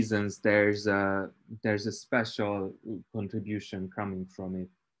kinematical reasons, there's a special contribution coming from it.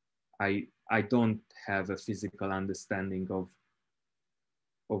 I don't have a physical understanding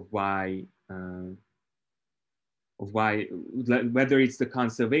of why. Whether it's the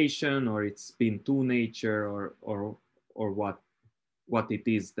conservation or it's spin 2 nature or what it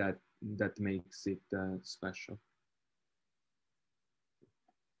is that makes it special.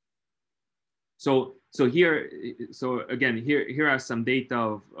 So here are some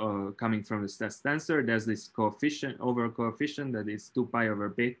data of coming from the stress tensor. There's this overall coefficient that is 2 pi over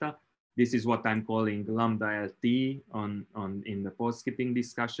beta. This is what I'm calling lambda LT in the pose skipping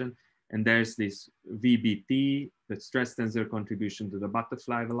discussion. And there's this VBT, the stress tensor contribution to the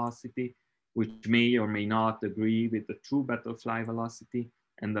butterfly velocity, which may or may not agree with the true butterfly velocity.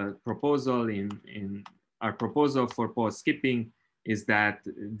 And the proposal in our proposal for pose skipping is that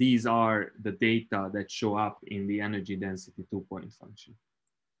these are the data that show up in the energy density 2-point function.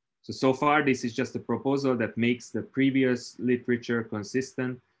 So far, this is just a proposal that makes the previous literature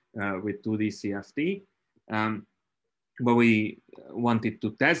consistent with 2D CFT. But we wanted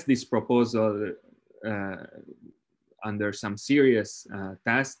to test this proposal under some serious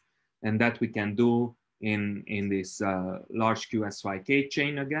test, and that we can do in this large QSYK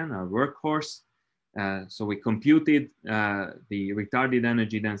chain again, our workhorse. So we computed the retarded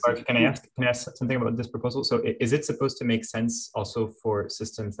energy density. Can I ask something about this proposal? So is it supposed to make sense also for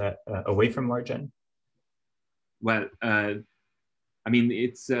systems that away from large N? Well, I mean,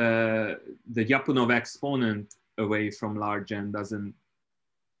 it's the Lyapunov exponent away from large N doesn't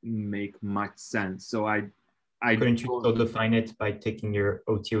make much sense. So couldn't you still define it by taking your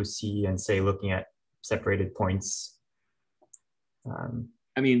OTOC and say looking at separated points?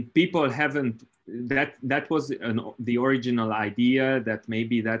 I mean, people haven't. That was the original idea, that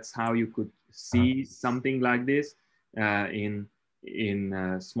maybe that's how you could see something like this in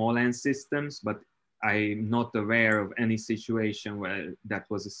small N systems, but I'm not aware of any situation where that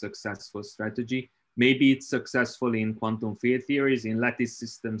was a successful strategy. Maybe it's successful in quantum field theories. In lattice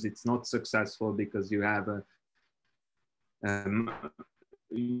systems, it's not successful because you have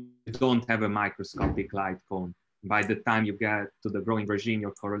you don't have a microscopic light cone. By the time you get to the growing regime,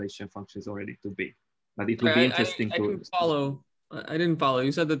 your correlation function is already too big. But it would be interesting to didn't follow. I didn't follow.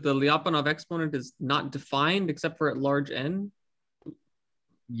 You said that the Lyapunov exponent is not defined except for at large N?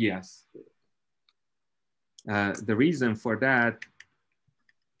 Yes. The reason for that.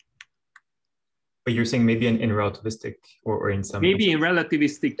 But you're saying maybe in relativistic or in some. Maybe in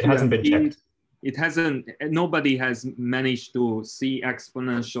relativistic. It hasn't been checked. It hasn't. Nobody has managed to see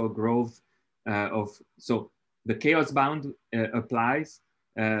exponential growth of. So the chaos bound applies,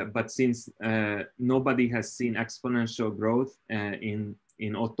 but since nobody has seen exponential growth in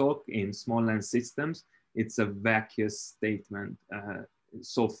OTOC, in small length systems, it's a vacuous statement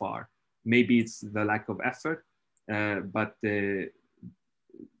so far. Maybe it's the lack of effort, but the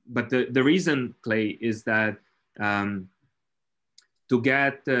reason, Clay, is that to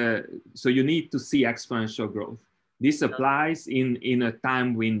get, so you need to see exponential growth. This applies in a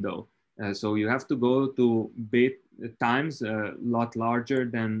time window. So you have to go to bit times a lot larger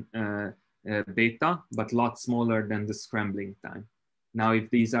than beta, but a lot smaller than the scrambling time. Now, if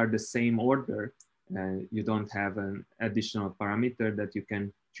these are the same order, you don't have an additional parameter that you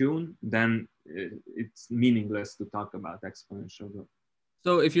can tune, then it's meaningless to talk about exponential growth.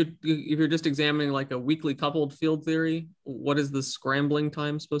 So if you're just examining like a weakly coupled field theory, what is the scrambling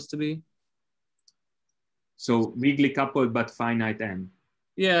time supposed to be? So weakly coupled but finite n.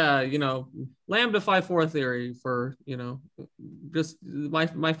 Yeah, you know, lambda phi-4 theory for, you know, just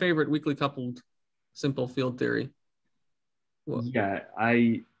my favorite weakly coupled simple field theory. Well, yeah,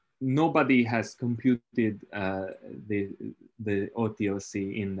 nobody has computed the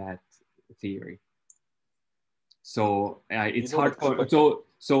OTOC in that theory. So it's hard for,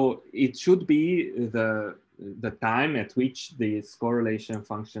 so it should be the time at which this correlation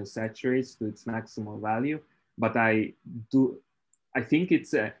function saturates to its maximal value. But I think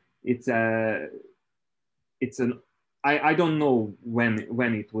I don't know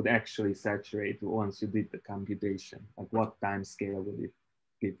when it would actually saturate once you did the computation. Like what time scale would it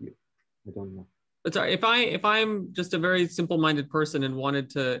give you? I don't know. But sorry, if I'm just a very simple-minded person and wanted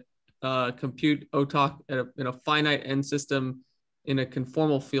to compute OTOC in a finite n system in a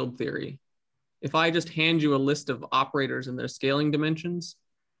conformal field theory, if I just hand you a list of operators and their scaling dimensions,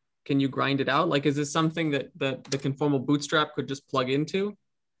 can you grind it out? Like, is this something that the conformal bootstrap could just plug into?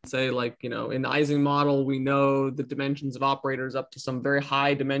 Say, like, you know, in the Ising model, we know the dimensions of operators up to some very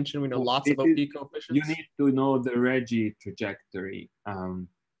high dimension. We know lots of OP coefficients. You need to know the Reggie trajectory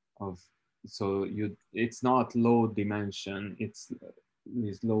so it's not low dimension, it's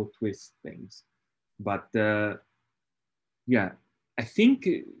these low twist things. But yeah, I think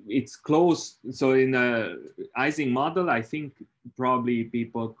it's close. So in a Ising model, I think probably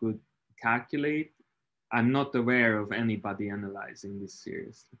people could calculate. I'm not aware of anybody analyzing this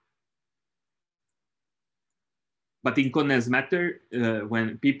seriously. But in condensed matter,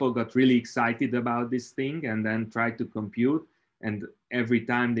 when people got really excited about this thing and then tried to compute, and every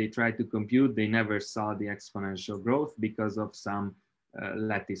time they tried to compute, they never saw the exponential growth because of some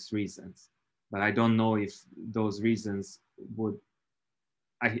lattice reasons. But I don't know if those reasons would,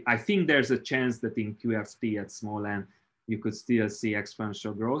 I think there's a chance that in QFT at small n, you could still see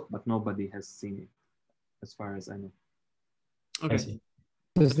exponential growth, but nobody has seen it, as far as I know. Okay. I see.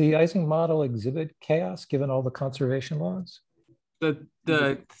 Does the Ising model exhibit chaos given all the conservation laws? The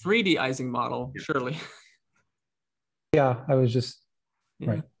 3D Ising model, Yeah. surely. Yeah, I was just, Yeah.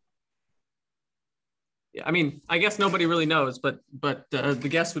 right. Yeah, I mean, I guess nobody really knows, but the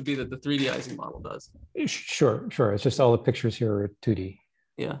guess would be that the 3D Ising model does. Sure. It's just all the pictures here are 2D.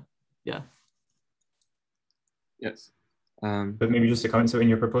 Yeah. Yes. But maybe just a comment. So in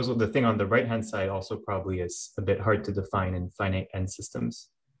your proposal, the thing on the right-hand side also probably is a bit hard to define in finite n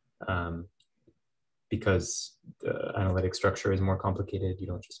systems because the analytic structure is more complicated. You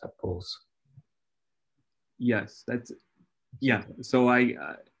don't just have poles. Yes, that's, yeah. So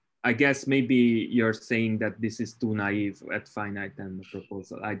I guess maybe you're saying that this is too naive at finite n the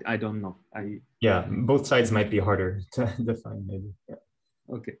proposal. I don't know. Yeah, both sides might be harder to define maybe. Yeah.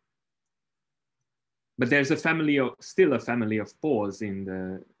 Okay. But there's still a family of poles in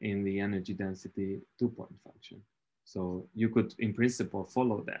the energy density 2-point function. So you could, in principle,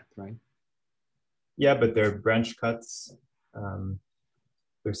 follow that, right? Yeah, but they're branch cuts.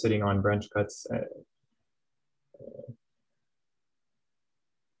 They're sitting on branch cuts.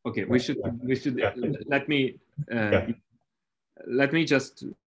 Okay, we should Yeah. let me just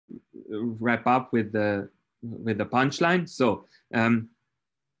wrap up with the punchline. So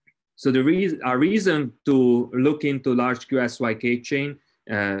so our reason to look into large QSYK chain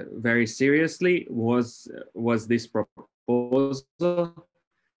very seriously was this proposal,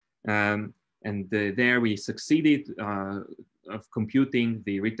 and there we succeeded of computing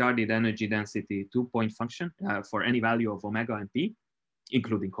the retarded energy density 2-point function for any value of omega and p,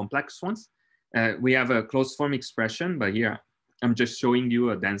 including complex ones. We have a closed form expression, but here I'm just showing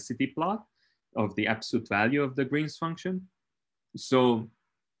you a density plot of the absolute value of the Green's function. So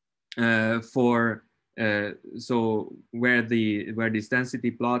so where this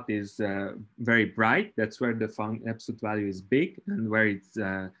density plot is very bright, that's where the absolute value is big, and where it's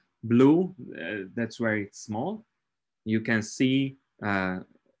blue, that's where it's small. You can see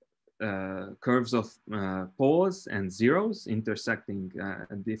curves of poles and zeros intersecting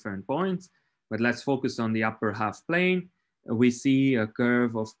at different points. But let's focus on the upper half plane. We see a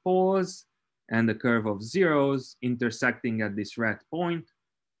curve of poles and a curve of zeros intersecting at this red point.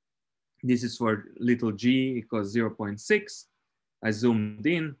 This is for little g equals 0.6. I zoomed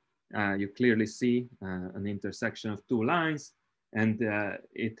in, you clearly see an intersection of two lines, and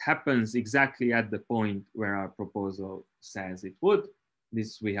it happens exactly at the point where our proposal says it would.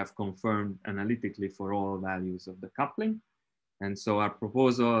 This we have confirmed analytically for all values of the coupling. And so our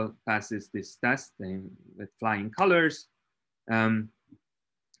proposal passes this test with flying colors.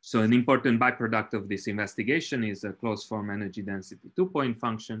 So an important byproduct of this investigation is a closed form energy density 2-point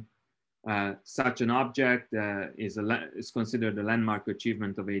function. Such an object is considered a landmark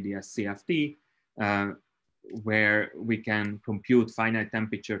achievement of ADS-CFT, where we can compute finite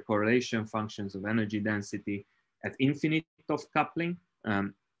temperature correlation functions of energy density at infinite of coupling.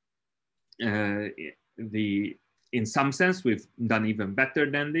 In some sense, we've done even better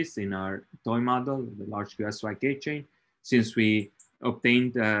than this in our toy model, the large Q SYK chain, since we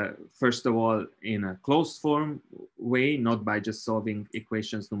obtained, first of all, in a closed form way, not by just solving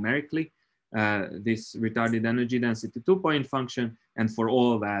equations numerically, this retarded energy density 2-point function, and for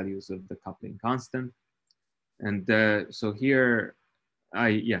all values of the coupling constant. And so here,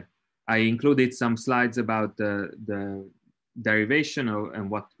 I included some slides about the derivation and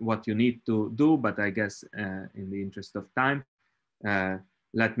what you need to do, but I guess in the interest of time,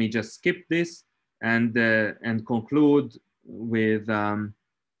 let me just skip this and conclude with a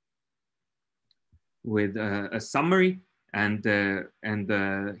summary and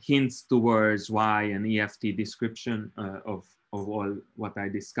hints towards why an EFT description of all what I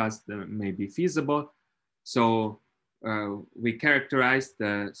discussed may be feasible. So we characterized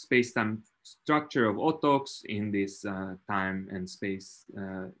the space-time structure of OTOX in this time and space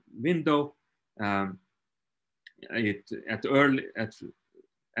window.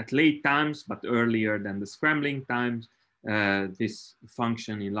 At late times, but earlier than the scrambling times, this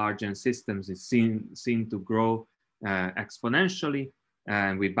function in large N systems is seen to grow exponentially.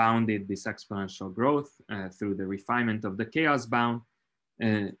 And we bounded this exponential growth through the refinement of the chaos bound.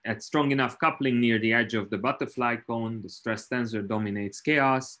 At strong enough coupling near the edge of the butterfly cone, the stress tensor dominates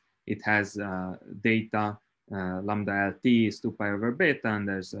chaos. It has data, lambda LT is 2 pi over beta, and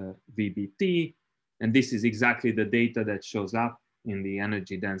there's a VBT. And this is exactly the data that shows up in the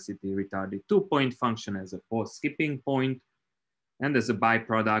energy density retarded 2-point function as a pole skipping point. And as a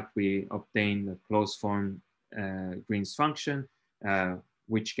byproduct, we obtain the closed form Green's function,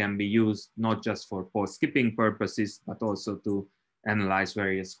 which can be used not just for pole skipping purposes, but also to analyze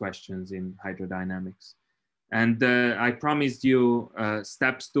various questions in hydrodynamics. And I promised you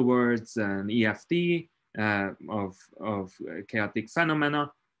steps towards an EFT of chaotic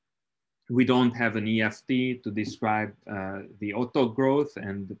phenomena. We don't have an EFT to describe the auto growth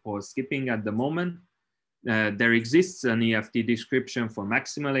and the pole skipping at the moment. There exists an EFT description for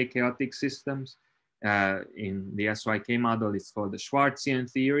maximal achaotic systems. In the SYK model, it's called the Schwarzian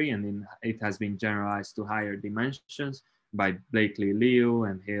theory, and it has been generalized to higher dimensions by Blakely, Liu,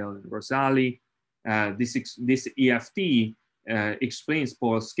 and Hale and Rosali. This EFT explains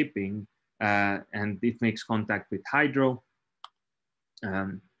pole skipping, and it makes contact with hydro.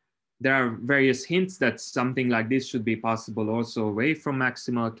 There are various hints that something like this should be possible also away from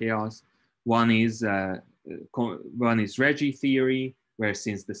maximal chaos. One is Reggie theory, where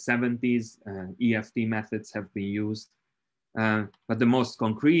since the 70s, EFT methods have been used. But the most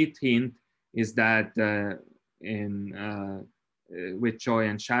concrete hint is that with Choi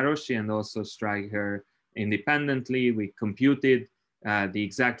and Sharoshi, and also Streicher independently, we computed the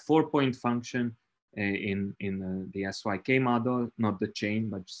exact 4-point function in the SYK model, not the chain,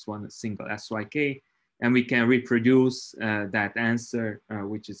 but just one single SYK. And we can reproduce that answer,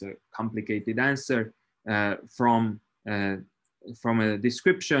 which is a complicated answer, from a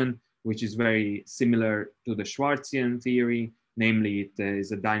description which is very similar to the Schwarzian theory. Namely, it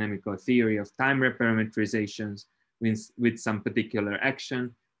is a dynamical theory of time reparameterizations with some particular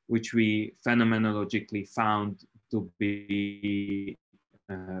action, which we phenomenologically found to be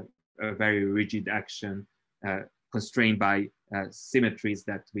a very rigid action constrained by symmetries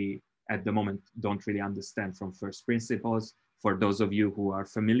that we at the moment don't really understand from first principles. For those of you who are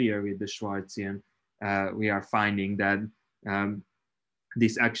familiar with the Schwarzian, we are finding that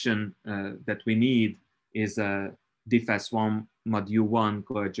this action that we need is a diff S1 mod U1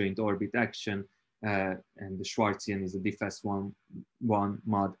 coadjoint orbit action, and the Schwarzian is a diff S1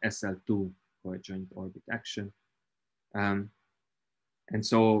 mod SL2 coadjoint orbit action. And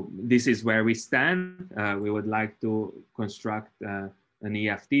so this is where we stand. We would like to construct an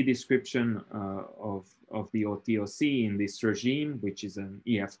EFT description of the OTOC in this regime, which is an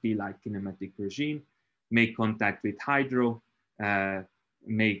EFT-like kinematic regime, make contact with hydro,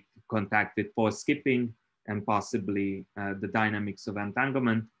 make contact with pole skipping, and possibly the dynamics of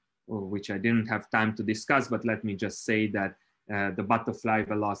entanglement, which I didn't have time to discuss, but let me just say that the butterfly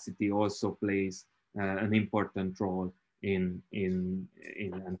velocity also plays an important role in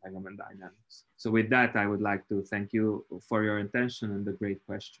entanglement dynamics. So with that, I would like to thank you for your attention and the great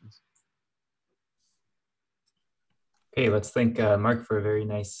questions. Okay, let's thank Mark for a very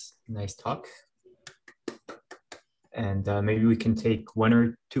nice talk. And maybe we can take 1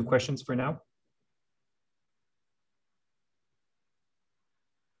 or 2 questions for now.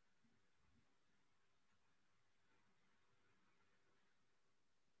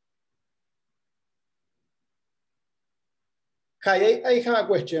 Hi, I have a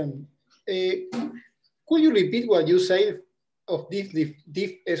question. Could you repeat what you said of this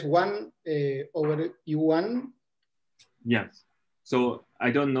diff S1 over U1? Yes. So I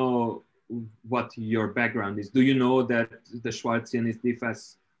don't know what your background is. Do you know that the Schwarzian is diff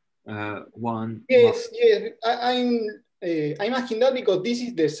S1? Yes, yes. I'm asking that because this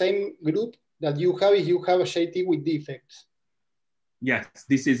is the same group that you have if you have a JT with defects. Yes,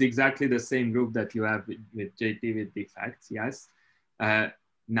 this is exactly the same group that you have with JT with defects, yes.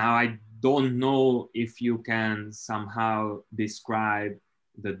 Now, I don't know if you can somehow describe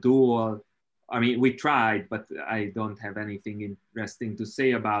the dual. I mean, we tried, but I don't have anything interesting to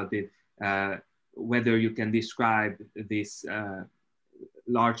say about it. Whether you can describe this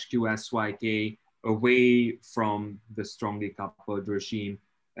large QSYK away from the strongly coupled regime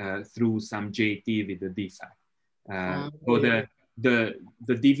through some JT with the defect. So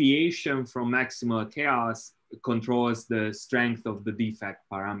the deviation from maximal chaos controls the strength of the defect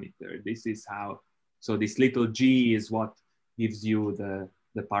parameter. This is how, so this little g is what gives you the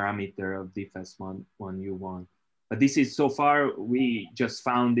parameter of diff S1 U1. But this is, so far, we just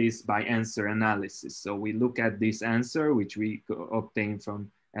found this by answer analysis. So we look at this answer, which we obtained from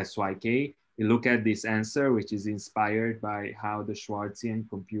SYK. We look at this answer, which is inspired by how the Schwarzian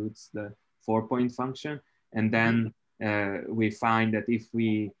computes the 4-point function. And then we find that if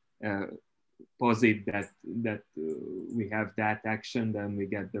we posit that we have that action, then we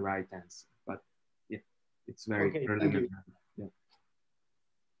get the right answer. But yeah, it's very preliminary. Yeah.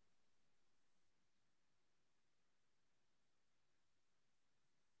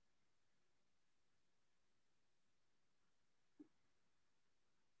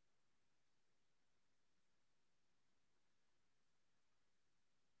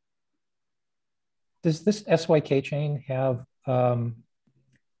 Does this SYK chain have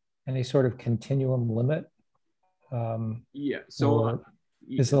any sort of continuum limit? Yeah, so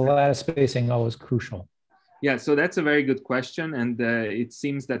is the lattice spacing always crucial? Yeah, so that's a very good question, and it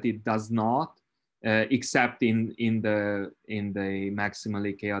seems that it does not, except in the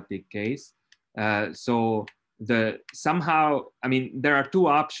maximally chaotic case. So somehow, I mean, there are 2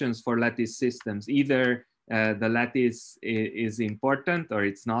 options for lattice systems. Either the lattice is important or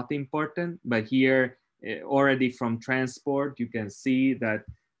it's not important. But here, already from transport, you can see that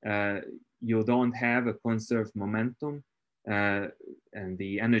you don't have a conserved momentum, and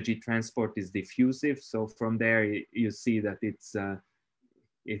the energy transport is diffusive. So from there, you see that the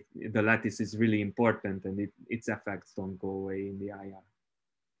lattice is really important, and its effects don't go away in the IR.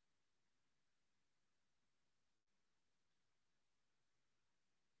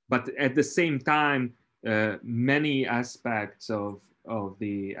 But at the same time, many aspects of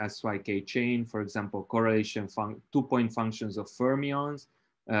the SYK chain, for example, correlation 2-point functions of fermions,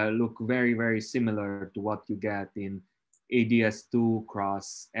 look very, very similar to what you get in ADS2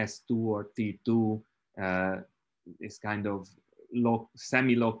 cross S2 or T2, this kind of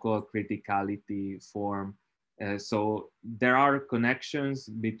semi-local criticality form. So there are connections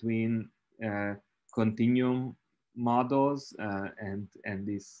between continuum models and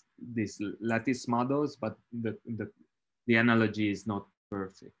these lattice models, but the analogy is not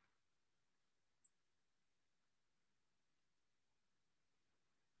perfect.